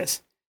see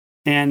this.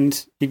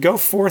 And you go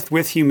forth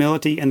with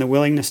humility and the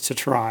willingness to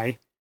try.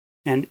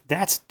 And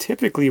that's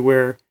typically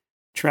where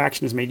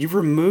traction is made. You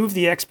remove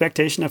the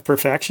expectation of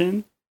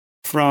perfection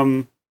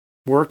from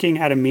working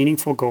at a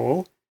meaningful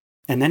goal.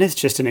 And then it's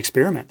just an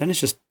experiment. Then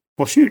it's just,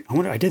 well, shoot,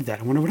 I did that.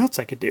 I wonder what else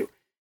I could do.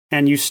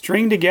 And you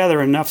string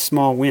together enough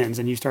small wins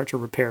and you start to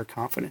repair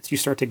confidence. You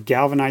start to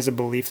galvanize a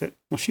belief that,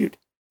 well, shoot,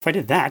 if I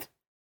did that,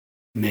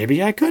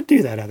 maybe I could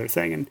do that other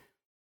thing. And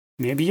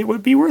maybe it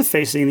would be worth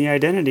facing the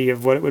identity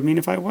of what it would mean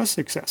if I was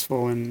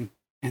successful. And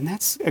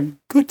that's a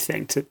good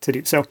thing to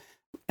do. So,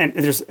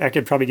 and I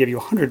could probably give you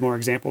 100 more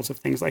examples of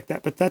things like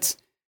that, but that's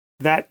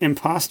that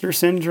imposter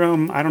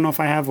syndrome. I don't know if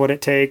I have what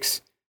it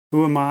takes.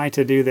 Who am I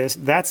to do this?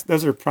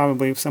 Those are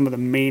probably some of the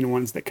main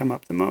ones that come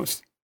up the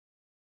most.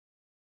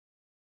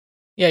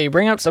 Yeah, you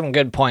bring up some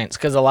good points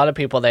because a lot of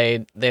people,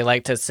 they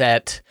like to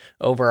set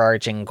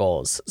overarching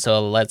goals.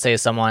 So let's say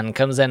someone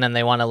comes in and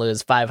they want to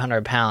lose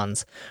 500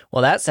 pounds.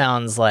 Well, that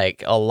sounds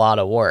like a lot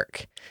of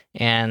work.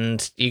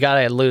 And you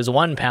got to lose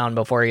 1 pound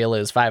before you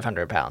lose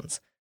 500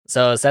 pounds.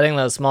 So setting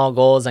those small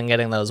goals and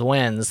getting those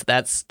wins,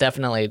 that's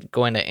definitely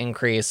going to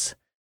increase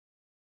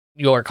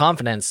your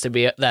confidence to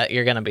be that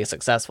you're going to be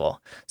successful.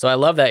 So I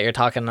love that you're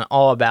talking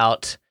all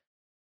about,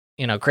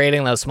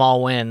 creating those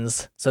small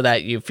wins so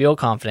that you feel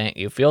confident,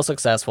 you feel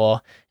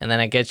successful, and then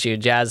it gets you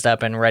jazzed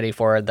up and ready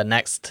for the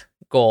next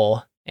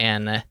goal,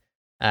 and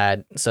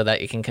so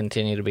that you can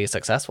continue to be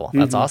successful.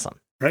 That's awesome.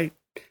 Right.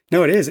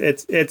 No, it is.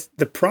 It's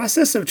the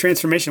process of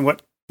transformation.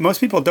 What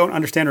most people don't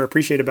understand or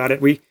appreciate about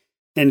it,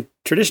 in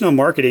traditional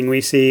marketing,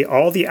 we see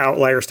all the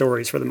outlier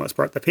stories for the most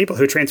part, the people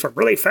who transform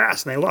really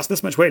fast and they lost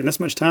this much weight in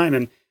this much time,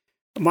 and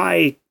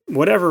my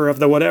whatever of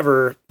the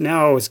whatever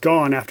now is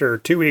gone after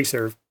 2 weeks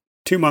or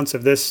 2 months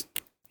of this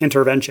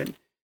intervention.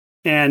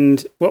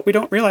 And what we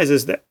don't realize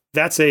is that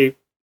that's a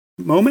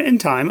moment in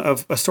time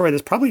of a story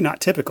that's probably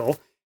not typical,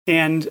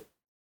 and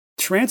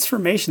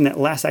transformation that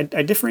lasts. I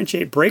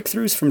differentiate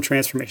breakthroughs from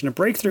transformation. A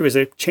breakthrough is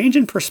a change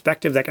in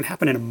perspective that can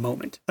happen in a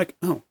moment. Like,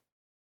 oh,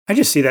 I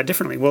just see that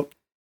differently. Well,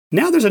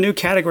 now there's a new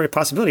category of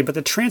possibility, but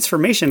the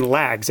transformation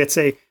lags. It's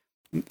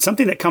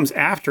something that comes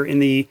after in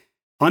the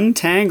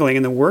untangling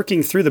and the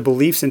working through the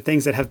beliefs and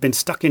things that have been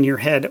stuck in your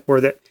head or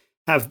that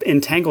have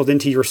entangled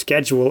into your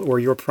schedule or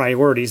your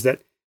priorities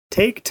that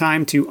take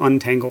time to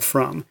untangle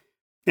from.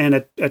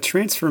 And a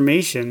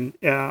transformation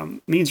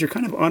means you're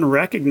kind of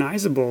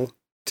unrecognizable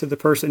to the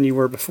person you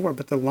were before.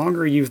 But the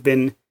longer you've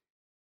been,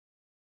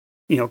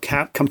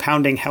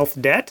 compounding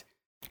health debt,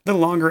 the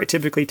longer it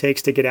typically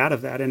takes to get out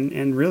of that.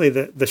 And really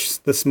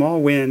the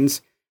small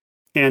wins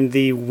and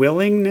the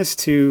willingness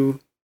to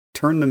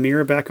turn the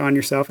mirror back on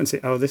yourself and say,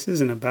 oh, this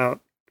isn't about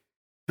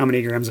how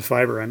many grams of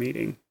fiber I'm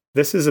eating.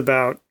 This is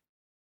about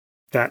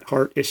that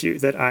heart issue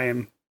that I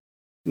am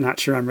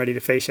not sure I'm ready to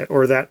face yet.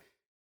 Or that,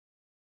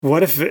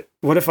 what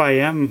if I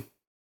am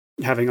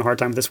having a hard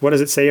time with this? What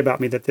does it say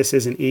about me that this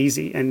isn't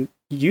easy? And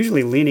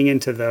usually leaning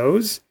into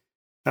those,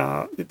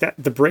 that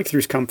the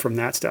breakthroughs come from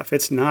that stuff.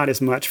 It's not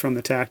as much from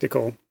the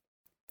tactical.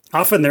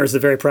 Often there's the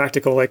very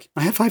practical, like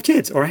I have 5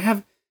 kids, or I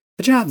have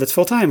a job that's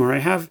full time, or I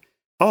have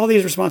all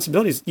these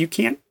responsibilities. You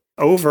can't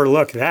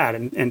overlook that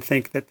and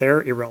think that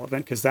they're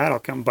irrelevant, because that'll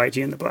come bite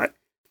you in the butt.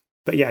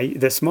 But yeah,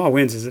 the small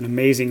wins is an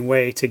amazing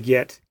way to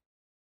get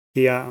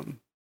the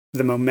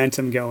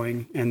momentum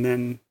going and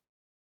then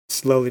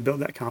slowly build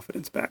that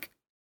confidence back.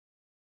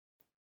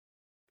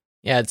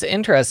 Yeah, it's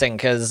interesting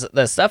because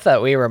the stuff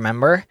that we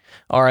remember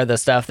are the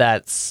stuff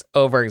that's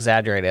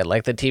over-exaggerated,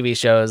 like the TV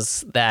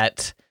shows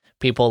that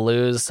people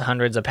lose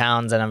hundreds of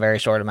pounds in a very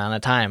short amount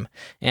of time.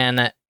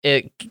 And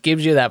it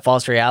gives you that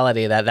false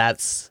reality that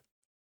that's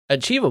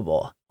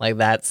achievable, like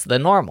that's the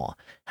normal.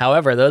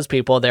 However, those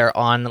people, they're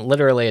on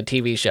literally a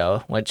TV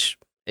show, which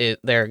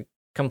they're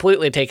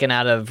completely taken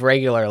out of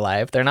regular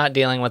life. They're not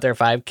dealing with their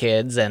 5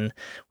 kids and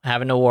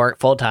having to work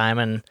full time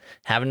and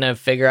having to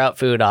figure out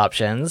food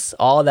options.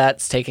 All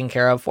that's taken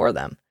care of for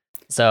them.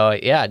 So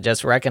yeah,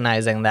 just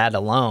recognizing that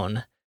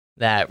alone,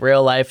 that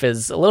real life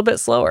is a little bit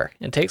slower.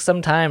 It takes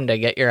some time to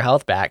get your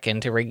health back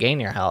and to regain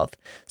your health.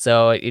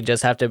 So you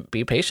just have to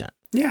be patient.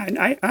 Yeah, and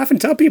I often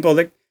tell people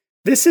that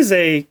this is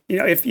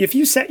if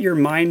you set your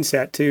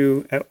mindset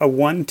to a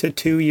 1 to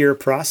 2 year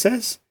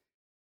process,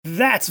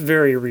 that's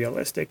very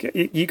realistic.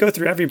 You go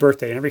through every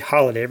birthday and every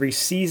holiday, every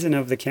season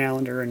of the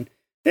calendar, and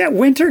that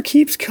winter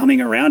keeps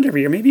coming around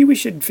every year. Maybe we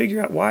should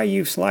figure out why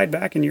you slide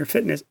back in your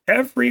fitness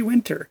every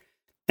winter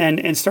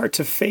and start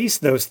to face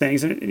those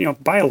things.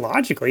 And,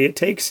 biologically, it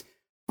takes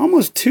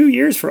almost 2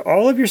 years for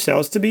all of your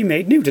cells to be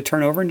made new, to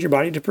turn over in your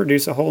body to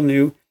produce a whole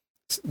new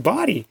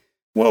body.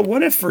 Well,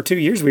 what if for 2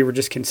 years we were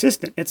just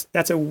consistent?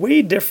 That's a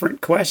way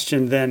different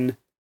question than,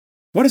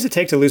 what does it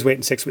take to lose weight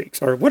in 6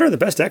 weeks? Or what are the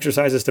best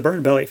exercises to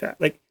burn belly fat?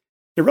 Like,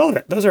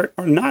 irrelevant. Those are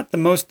not the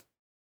most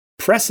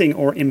pressing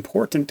or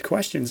important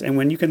questions. And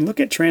when you can look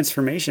at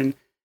transformation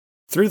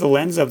through the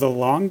lens of the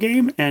long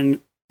game and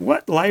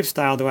what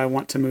lifestyle do I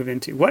want to move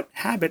into? What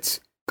habits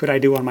could I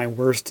do on my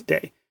worst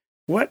day?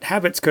 What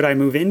habits could I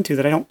move into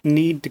that I don't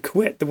need to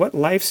quit? What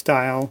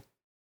lifestyle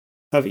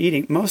of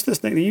eating? Most of this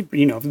thing,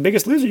 The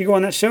Biggest Loser, you go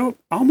on that show,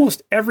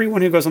 almost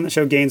everyone who goes on the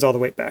show gains all the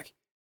weight back.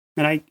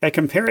 And I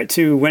compare it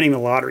to winning the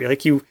lottery.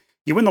 Like you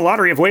win the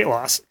lottery of weight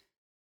loss.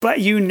 but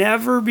you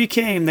never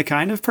became the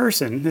kind of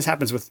person, this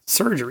happens with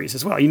surgeries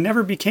as well, you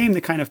never became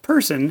the kind of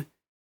person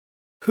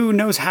who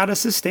knows how to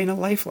sustain a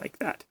life like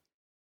that.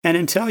 And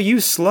until you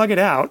slug it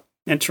out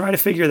and try to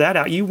figure that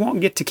out, you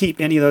won't get to keep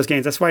any of those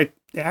gains. That's why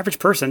the average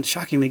person,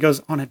 shockingly,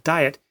 goes on a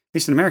diet, at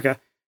least in America,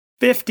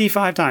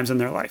 55 times in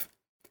their life,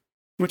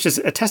 which is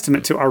a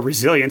testament to our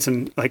resilience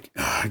and like,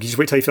 you just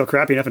wait till you feel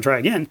crappy enough and try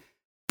again.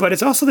 But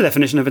it's also the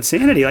definition of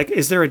insanity. Like,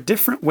 is there a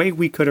different way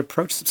we could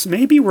approach this?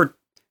 Maybe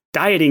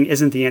dieting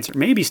isn't the answer.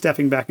 Maybe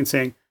stepping back and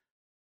saying,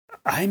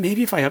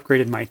 maybe if I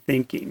upgraded my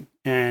thinking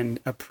and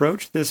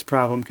approached this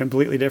problem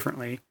completely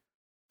differently.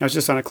 I was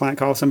just on a client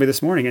call with somebody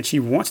this morning, and she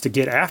wants to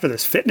get after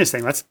this fitness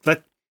thing.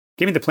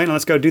 Give me the plan and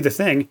let's go do the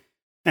thing.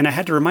 And I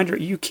had to remind her,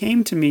 you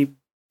came to me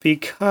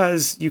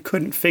because you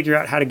couldn't figure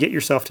out how to get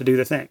yourself to do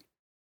the thing.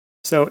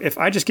 So if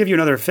I just give you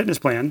another fitness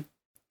plan,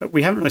 but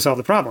we haven't really solved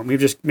the problem. We've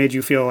just made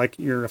you feel like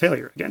you're a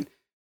failure again.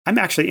 I'm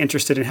actually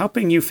interested in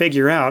helping you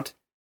figure out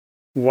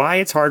why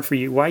it's hard for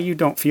you, why you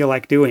don't feel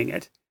like doing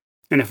it.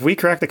 And if we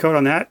crack the code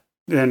on that,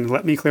 then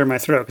let me clear my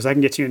throat because I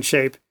can get you in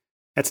shape.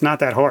 It's not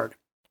that hard.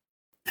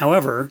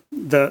 However,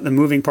 the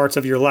moving parts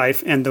of your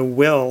life and the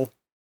will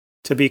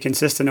to be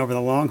consistent over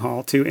the long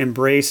haul, to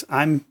embrace,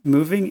 I'm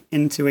moving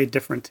into a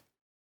different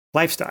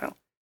lifestyle.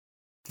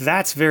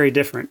 That's very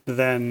different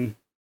than,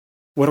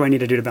 what do I need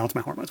to do to balance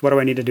my hormones? What do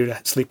I need to do to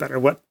sleep better?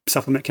 What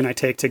supplement can I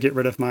take to get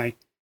rid of my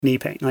knee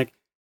pain? Like,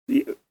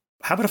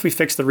 how about if we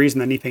fix the reason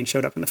the knee pain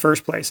showed up in the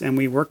first place and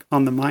we work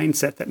on the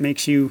mindset that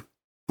makes you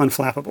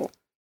unflappable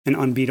and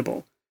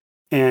unbeatable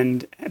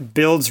and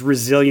builds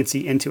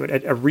resiliency into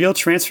it. A real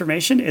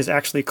transformation is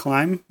actually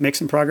climb, make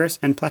some progress,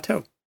 and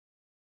plateau.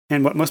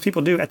 And what most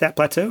people do at that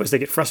plateau is they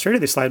get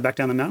frustrated, they slide back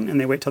down the mountain,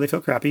 and they wait till they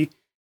feel crappy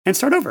and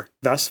start over.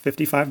 Thus,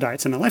 55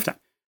 diets in a lifetime.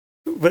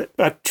 But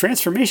a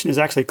transformation is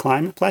actually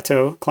climb,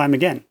 plateau, climb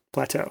again,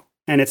 plateau.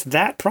 And it's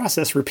that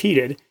process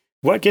repeated.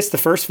 What gets the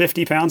first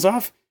 50 pounds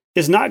off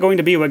is not going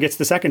to be what gets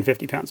the second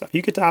 50 pounds off.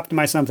 You get to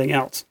optimize something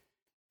else.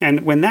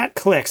 And when that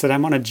clicks, that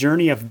I'm on a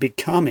journey of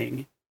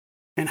becoming,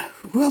 and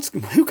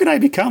who could I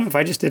become if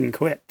I just didn't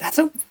quit? That's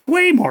a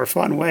way more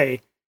fun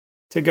way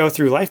to go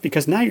through life,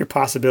 because now you're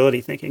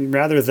possibility thinking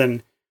rather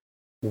than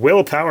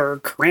willpower,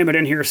 cram it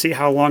in here, see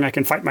how long I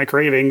can fight my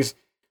cravings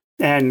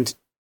and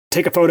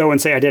take a photo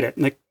and say I did it.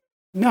 Like,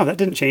 no, that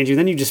didn't change you.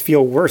 Then you just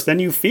feel worse. Then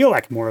you feel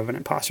like more of an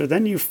imposter.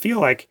 Then you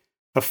feel like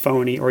a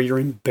phony, or you're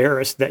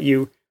embarrassed that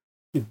you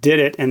did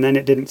it and then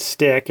it didn't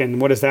stick. And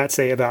what does that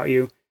say about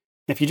you?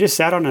 If you just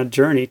sat on a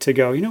journey to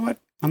go, you know what?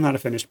 I'm not a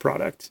finished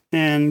product,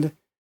 and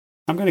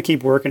I'm going to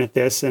keep working at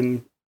this,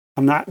 and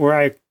I'm not where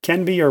I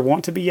can be or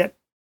want to be yet,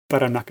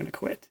 but I'm not going to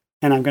quit,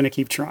 and I'm going to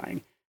keep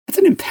trying. That's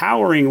an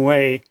empowering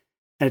way,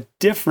 a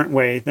different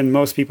way than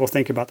most people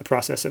think about the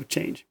process of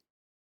change.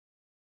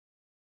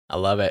 I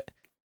love it.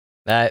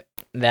 That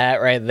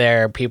right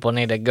there, people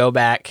need to go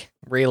back,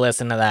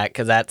 re-listen to that,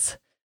 because that's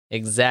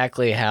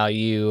exactly how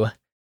you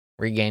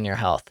regain your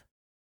health.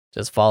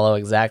 Just follow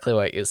exactly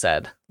what you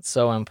said. It's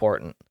so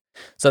important.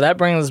 So that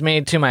brings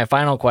me to my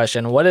final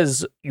question. What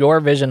is your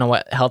vision of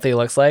what healthy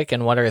looks like,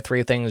 and what are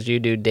 3 things you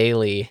do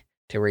daily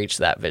to reach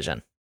that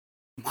vision?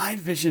 My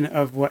vision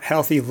of what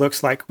healthy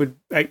looks like would,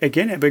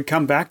 again, it would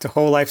come back to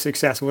whole life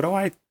success.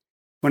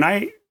 When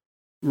I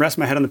rest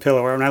my head on the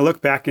pillow, or when I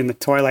look back in the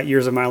twilight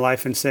years of my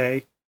life and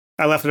say,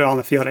 I left it all on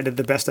the field, I did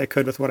the best I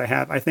could with what I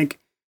have, I think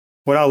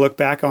what I'll look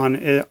back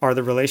on are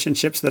the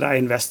relationships that I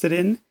invested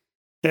in.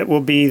 It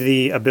will be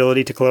the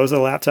ability to close the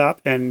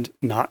laptop and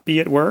not be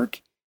at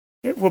work.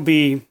 It will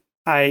be,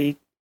 I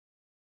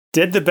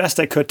did the best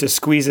I could to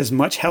squeeze as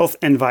much health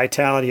and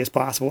vitality as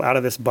possible out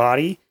of this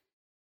body.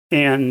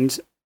 And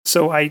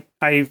so I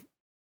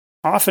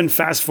often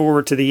fast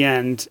forward to the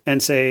end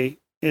and say,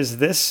 is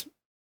this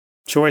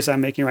choice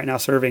I'm making right now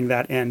serving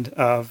that end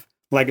of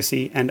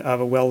legacy and of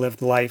a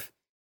well-lived life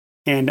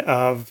and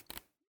of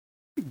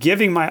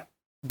giving my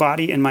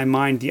body and my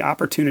mind the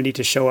opportunity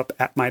to show up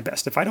at my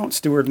best? If I don't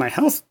steward my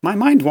health, my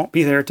mind won't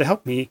be there to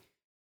help me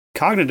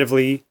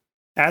cognitively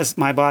as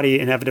my body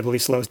inevitably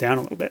slows down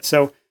a little bit.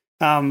 So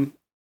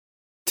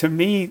to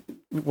me,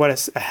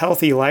 what a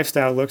healthy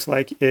lifestyle looks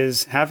like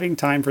is having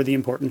time for the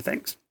important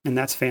things. And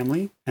that's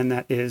family, and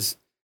that is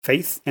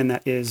faith, and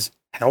that is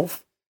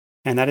health,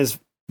 and that is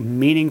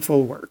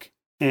meaningful work.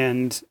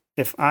 And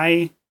if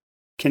I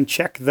can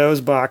check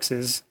those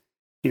boxes,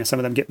 some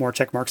of them get more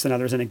check marks than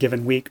others in a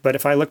given week. But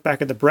if I look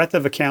back at the breadth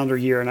of a calendar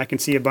year and I can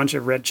see a bunch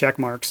of red check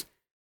marks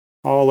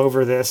all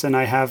over this, and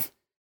I have,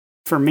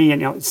 for me,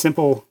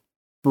 simple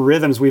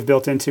rhythms we've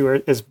built into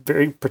is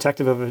very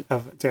protective of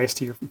I guess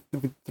to your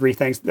 3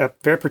 things,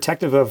 very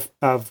protective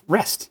of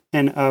rest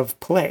and of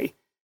play.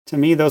 To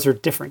me, those are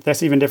different.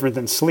 That's even different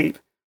than sleep.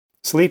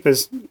 Sleep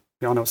is,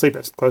 we all know what sleep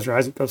is. Close your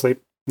eyes and go to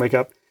sleep, wake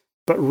up.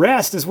 But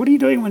rest is, what are you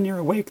doing when you're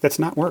awake that's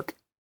not work?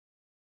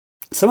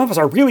 Some of us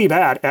are really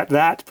bad at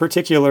that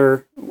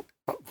particular,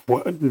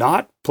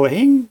 not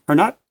playing or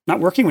not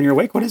working when you're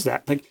awake. What is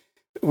that? Like,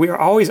 we are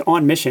always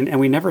on mission, and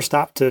we never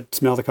stop to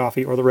smell the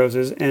coffee or the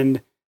roses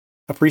and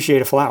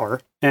appreciate a flower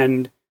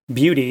and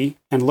beauty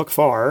and look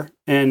far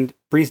and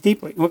breathe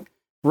deeply.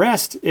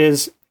 Rest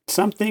is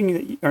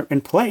something that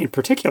and play in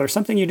particular,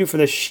 something you do for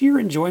the sheer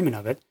enjoyment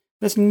of it.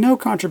 There's no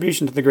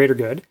contribution to the greater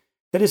good.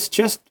 That is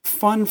just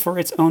fun for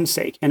its own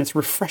sake, and it's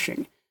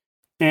refreshing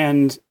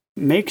and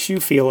makes you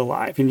feel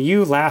alive. And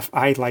you laugh,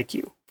 I like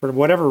you for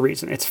whatever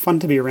reason. It's fun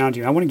to be around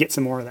you. I want to get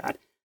some more of that.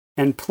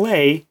 And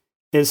play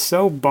is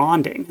so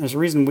bonding. There's a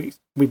reason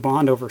we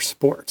bond over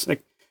sports.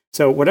 Like,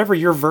 so whatever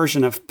your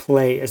version of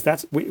play is,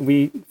 that's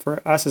we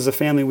for us as a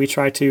family, we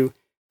try to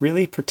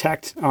really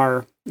protect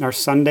our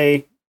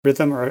Sunday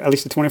rhythm, or at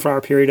least a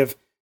 24-hour period of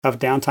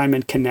downtime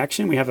and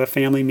connection. We have a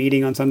family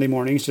meeting on Sunday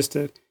mornings just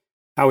to,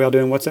 how are we all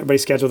doing? What's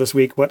everybody's schedule this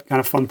week? What kind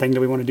of fun thing do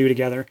we want to do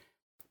together?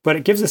 But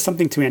it gives us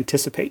something to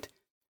anticipate.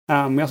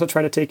 We also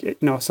try to take,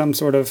 some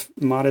sort of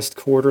modest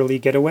quarterly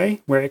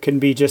getaway where it can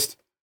be just,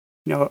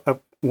 a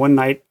one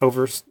night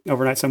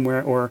overnight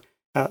somewhere, or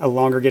a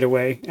longer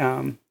getaway,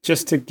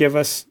 just to give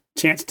us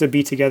chance to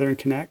be together and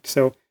connect.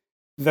 So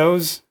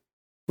those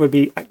would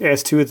be, I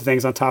guess, two of the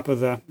things on top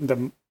of the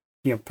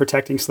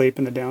protecting sleep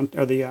and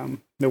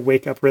the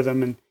wake up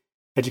rhythm and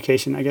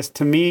education. I guess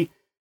to me,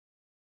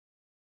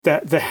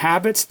 that the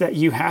habits that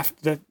you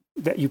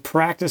that you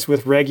practice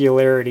with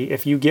regularity,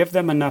 if you give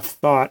them enough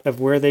thought of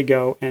where they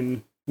go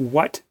and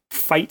what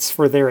fights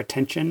for their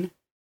attention,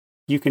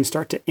 you can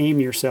start to aim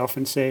yourself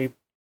and say,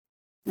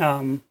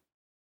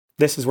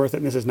 this is worth it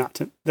and this is not.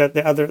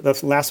 The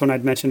last one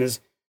I'd mention is,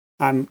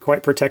 I'm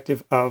quite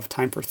protective of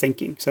time for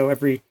thinking. So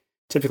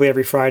typically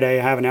every Friday,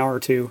 I have an hour or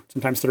two,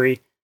 sometimes 3,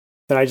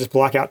 that I just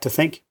block out to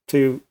think,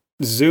 to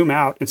zoom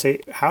out and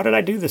say, how did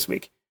I do this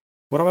week?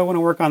 What do I want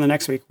to work on the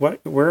next week?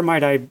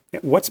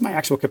 What's my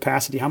actual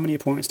capacity? How many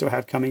appointments do I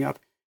have coming up?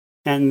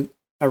 And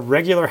a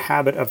regular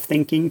habit of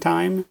thinking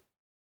time,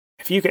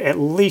 if you could at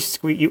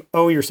least you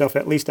owe yourself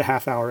at least a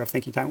half hour of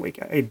thinking time a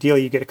week.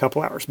 Ideally, you get a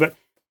couple hours, but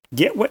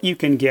get what you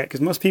can get,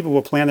 because most people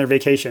will plan their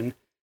vacation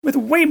with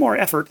way more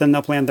effort than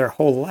they'll plan their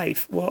whole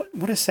life. Well,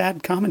 what a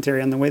sad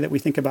commentary on the way that we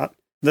think about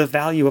the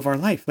value of our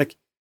life. Like,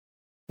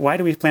 why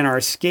do we plan our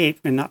escape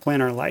and not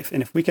plan our life?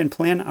 And if we can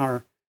plan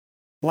our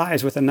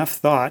lives with enough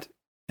thought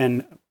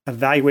and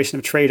evaluation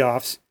of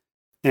trade-offs,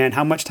 and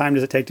how much time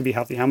does it take to be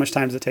healthy? How much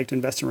time does it take to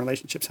invest in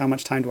relationships? How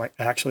much time do I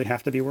actually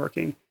have to be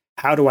working?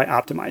 How do I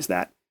optimize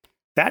that?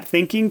 That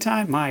thinking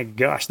time, my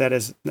gosh,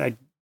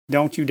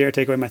 don't you dare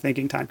take away my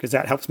thinking time, because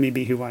that helps me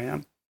be who I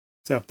am.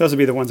 So those would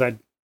be the ones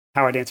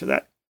how I'd answer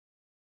that.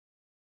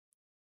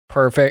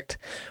 Perfect.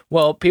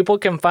 Well, people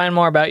can find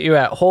more about you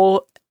at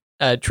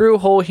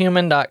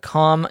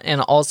truewholehuman.com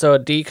and also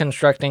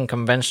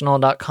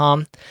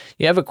deconstructingconventional.com.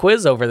 You have a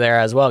quiz over there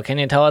as well. Can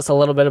you tell us a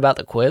little bit about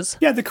the quiz?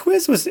 Yeah, the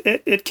quiz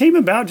it came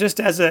about just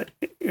as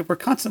we're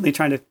constantly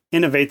trying to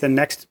innovate the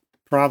next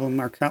problem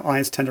our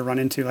clients tend to run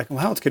into. Like, well,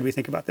 how else could we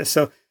think about this?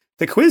 So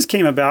the quiz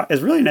came about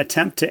as really an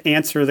attempt to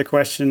answer the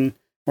question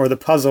or the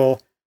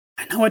puzzle.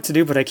 I know what to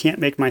do, but I can't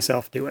make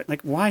myself do it.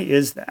 Like, why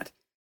is that?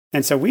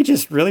 And so we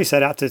just really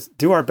set out to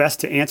do our best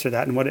to answer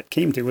that. And what it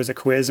came to was a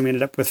quiz. And we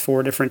ended up with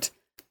 4 different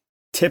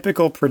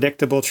typical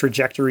predictable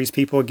trajectories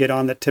people get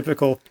on, the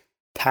typical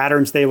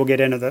patterns they will get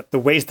into, the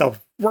ways they'll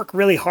work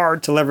really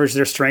hard to leverage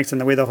their strengths, and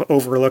the way they'll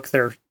overlook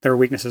their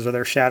weaknesses or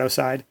their shadow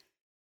side.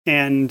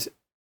 And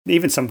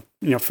even some,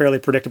 fairly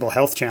predictable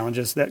health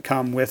challenges that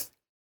come with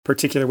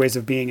particular ways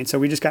of being. And so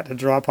we just got to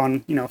draw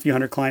upon, a few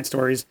hundred client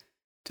stories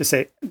to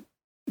say,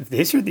 we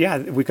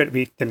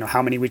didn't know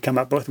how many we'd come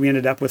up with. We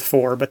ended up with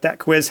 4, but that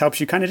quiz helps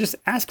you kind of just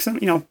ask some,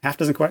 half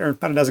dozen or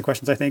about a dozen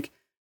questions, I think,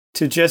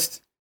 to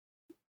just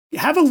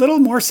have a little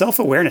more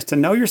self-awareness, to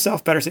know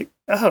yourself better. Say,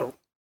 oh,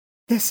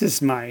 this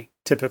is my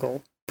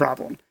typical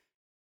problem.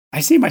 I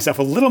see myself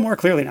a little more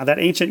clearly now. That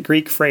ancient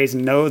Greek phrase,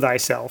 know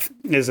thyself,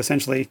 is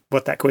essentially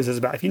what that quiz is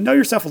about. If you know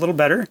yourself a little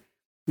better,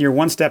 you're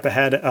one step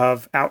ahead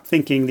of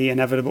outthinking the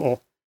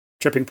inevitable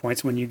tripping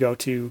points when you go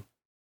to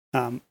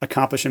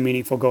accomplish a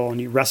meaningful goal,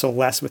 and you wrestle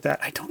less with that.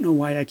 I don't know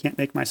why I can't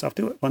make myself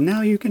do it. Well,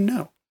 now you can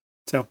know.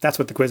 So that's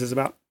what the quiz is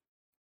about.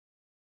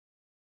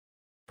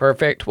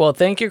 Perfect. Well,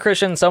 thank you,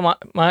 Christian, so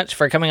much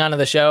for coming onto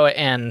the show.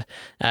 And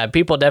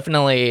people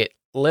definitely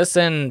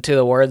listen to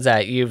the words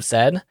that you've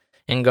said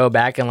and go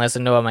back and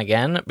listen to them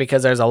again,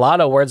 because there's a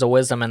lot of words of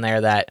wisdom in there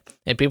that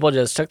if people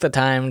just took the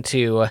time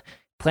to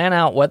plan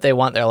out what they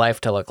want their life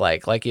to look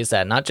like you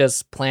said, not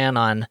just plan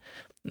on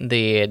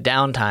the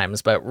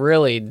downtimes, but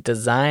really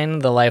design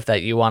the life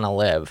that you want to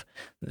live,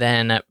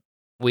 then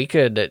we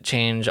could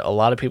change a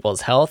lot of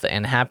people's health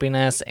and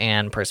happiness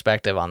and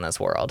perspective on this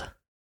world.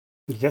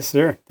 Yes,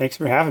 sir. Thanks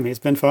for having me. It's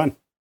been fun.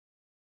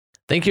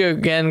 Thank you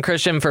again,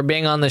 Christian, for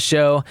being on the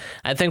show.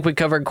 I think we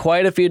covered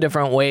quite a few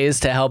different ways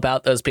to help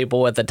out those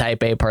people with the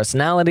type A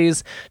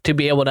personalities to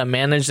be able to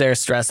manage their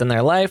stress in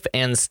their life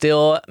and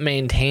still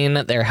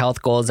maintain their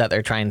health goals that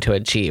they're trying to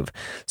achieve.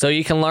 So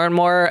you can learn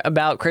more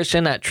about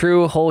Christian at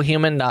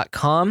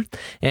truewholehuman.com,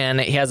 and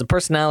he has a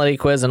personality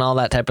quiz and all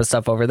that type of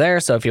stuff over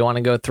there. So if you want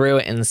to go through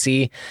and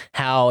see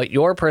how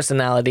your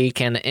personality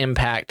can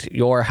impact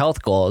your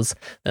health goals,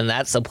 then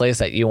that's the place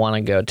that you want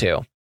to go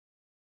to.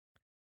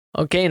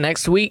 Okay,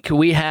 next week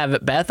we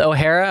have Beth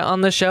O'Hara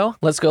on the show.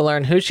 Let's go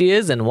learn who she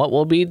is and what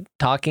we'll be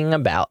talking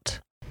about.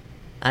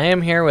 I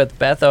am here with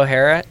Beth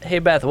O'Hara. Hey,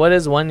 Beth, what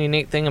is one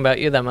unique thing about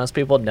you that most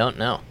people don't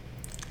know?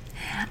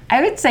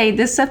 I would say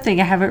this is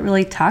something I haven't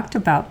really talked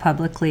about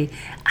publicly.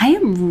 I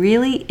am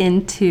really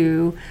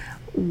into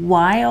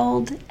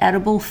wild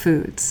edible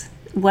foods,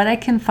 what I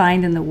can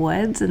find in the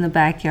woods, in the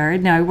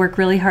backyard. Now, I work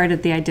really hard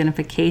at the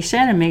identification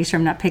and make sure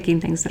I'm not picking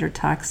things that are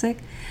toxic.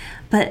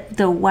 But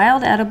the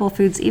wild edible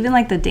foods, even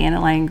like the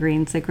dandelion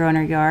greens that grow in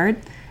our yard,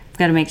 we've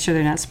got to make sure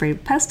they're not sprayed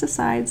with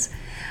pesticides.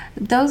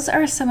 Those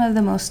are some of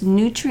the most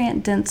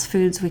nutrient-dense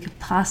foods we could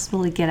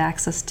possibly get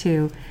access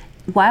to.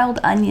 Wild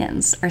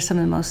onions are some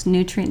of the most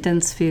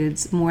nutrient-dense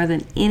foods, more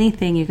than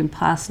anything you can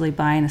possibly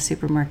buy in a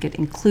supermarket,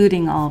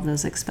 including all of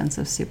those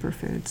expensive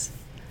superfoods.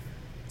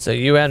 So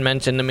you had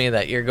mentioned to me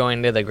that you're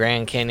going to the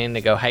Grand Canyon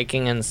to go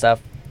hiking and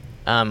stuff.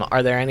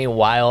 Are there any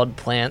wild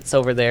plants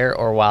over there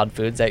or wild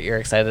foods that you're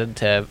excited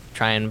to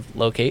try and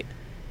locate?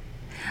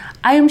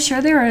 I am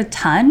sure there are a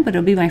ton, but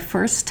it'll be my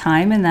first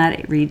time in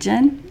that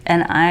region,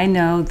 and I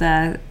know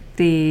the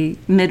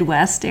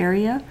Midwest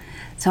area,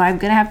 so I'm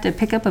going to have to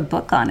pick up a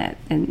book on it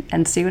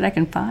and see what I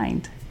can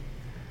find.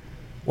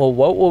 Well,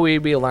 what will we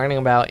be learning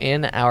about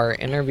in our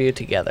interview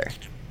together?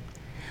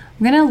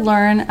 I'm going to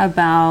learn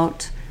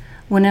about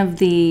one of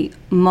the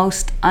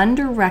most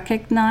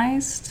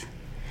under-recognized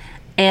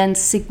and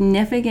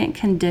significant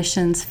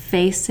conditions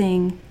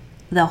facing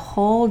the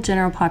whole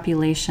general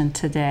population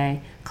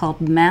today, called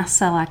mast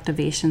cell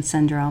activation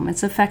syndrome.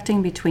 It's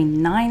affecting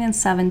between 9 and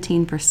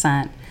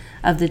 17%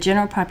 of the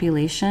general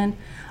population,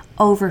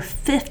 over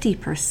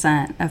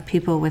 50% of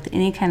people with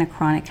any kind of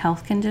chronic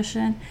health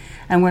condition,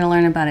 and we're going to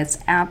learn about its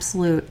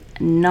absolute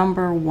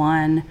number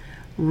one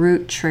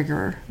root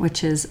trigger,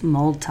 which is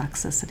mold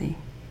toxicity.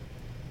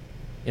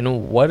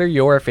 What are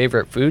your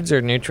favorite foods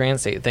or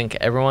nutrients that you think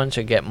everyone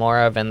should get more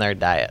of in their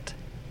diet?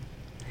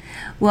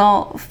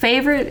 Well,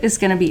 favorite is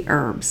going to be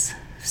herbs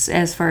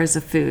as far as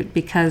the food,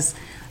 because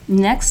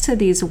next to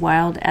these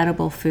wild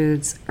edible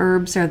foods,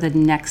 herbs are the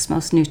next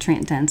most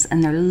nutrient dense,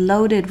 and they're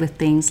loaded with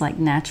things like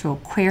natural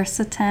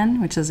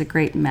quercetin, which is a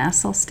great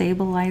mast cell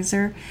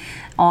stabilizer,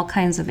 all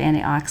kinds of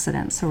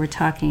antioxidants. So we're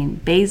talking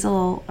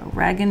basil,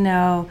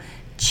 oregano,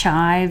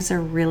 chives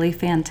are really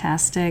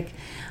fantastic.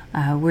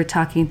 We're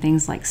talking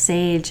things like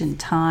sage and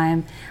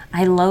thyme.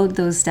 I load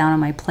those down on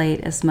my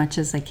plate as much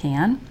as I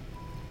can.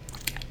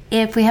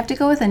 If we have to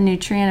go with a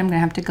nutrient, I'm going to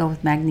have to go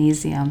with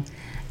magnesium,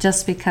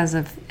 just because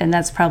of, and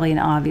that's probably an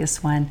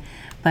obvious one,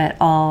 but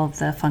all of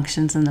the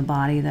functions in the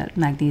body that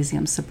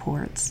magnesium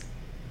supports.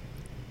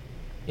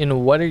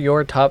 And what are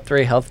your top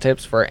 3 health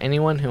tips for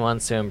anyone who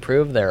wants to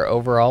improve their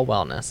overall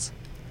wellness?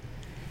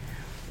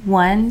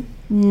 1,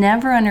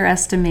 never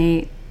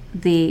underestimate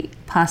the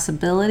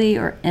possibility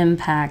or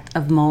impact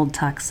of mold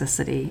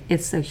toxicity.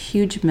 It's a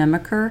huge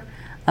mimicker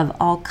of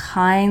all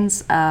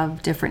kinds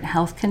of different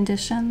health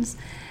conditions,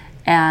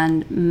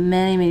 and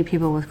many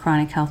people with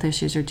chronic health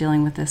issues are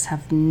dealing with this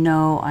have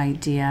no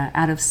idea.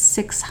 Out of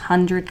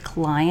 600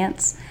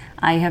 clients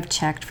I have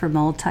checked for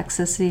mold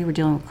toxicity, we're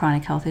dealing with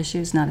chronic health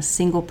issues, not a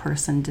single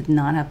person did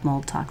not have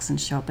mold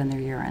toxins show up in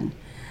their urine.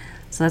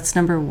 So that's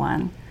number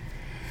 1.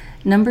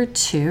 Number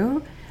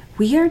 2,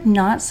 we are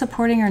not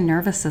supporting our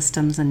nervous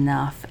systems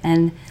enough,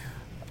 and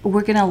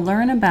we're going to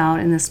learn about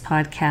in this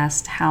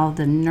podcast how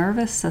the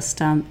nervous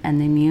system and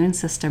the immune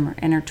system are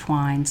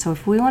intertwined. So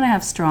if we want to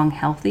have strong,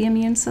 healthy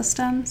immune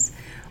systems,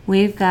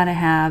 we've got to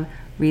have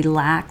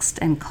relaxed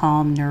and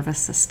calm nervous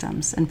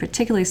systems, and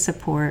particularly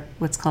support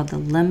what's called the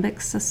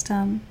limbic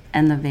system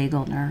and the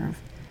vagal nerve.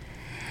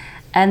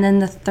 And then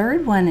the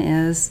third one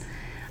is,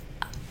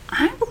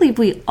 I believe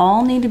we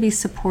all need to be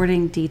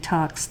supporting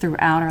detox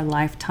throughout our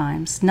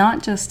lifetimes,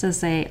 not just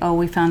as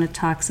we found a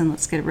toxin,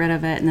 let's get rid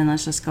of it, and then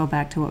let's just go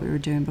back to what we were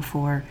doing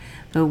before.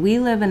 But we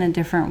live in a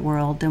different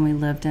world than we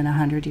lived in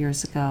 100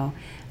 years ago,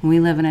 and we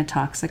live in a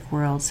toxic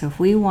world. So if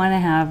we want to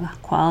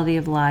have quality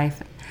of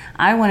life,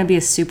 I want to be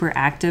a super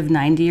active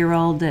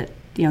 90-year-old that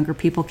younger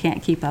people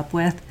can't keep up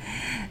with,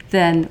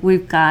 then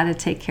we've got to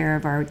take care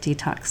of our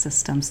detox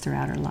systems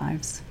throughout our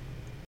lives.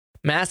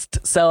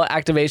 Mast cell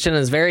activation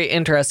is very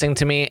interesting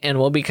to me, and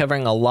we'll be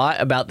covering a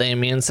lot about the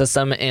immune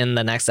system in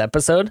the next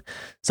episode.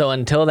 So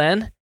until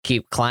then,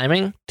 keep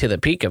climbing to the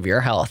peak of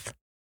your health.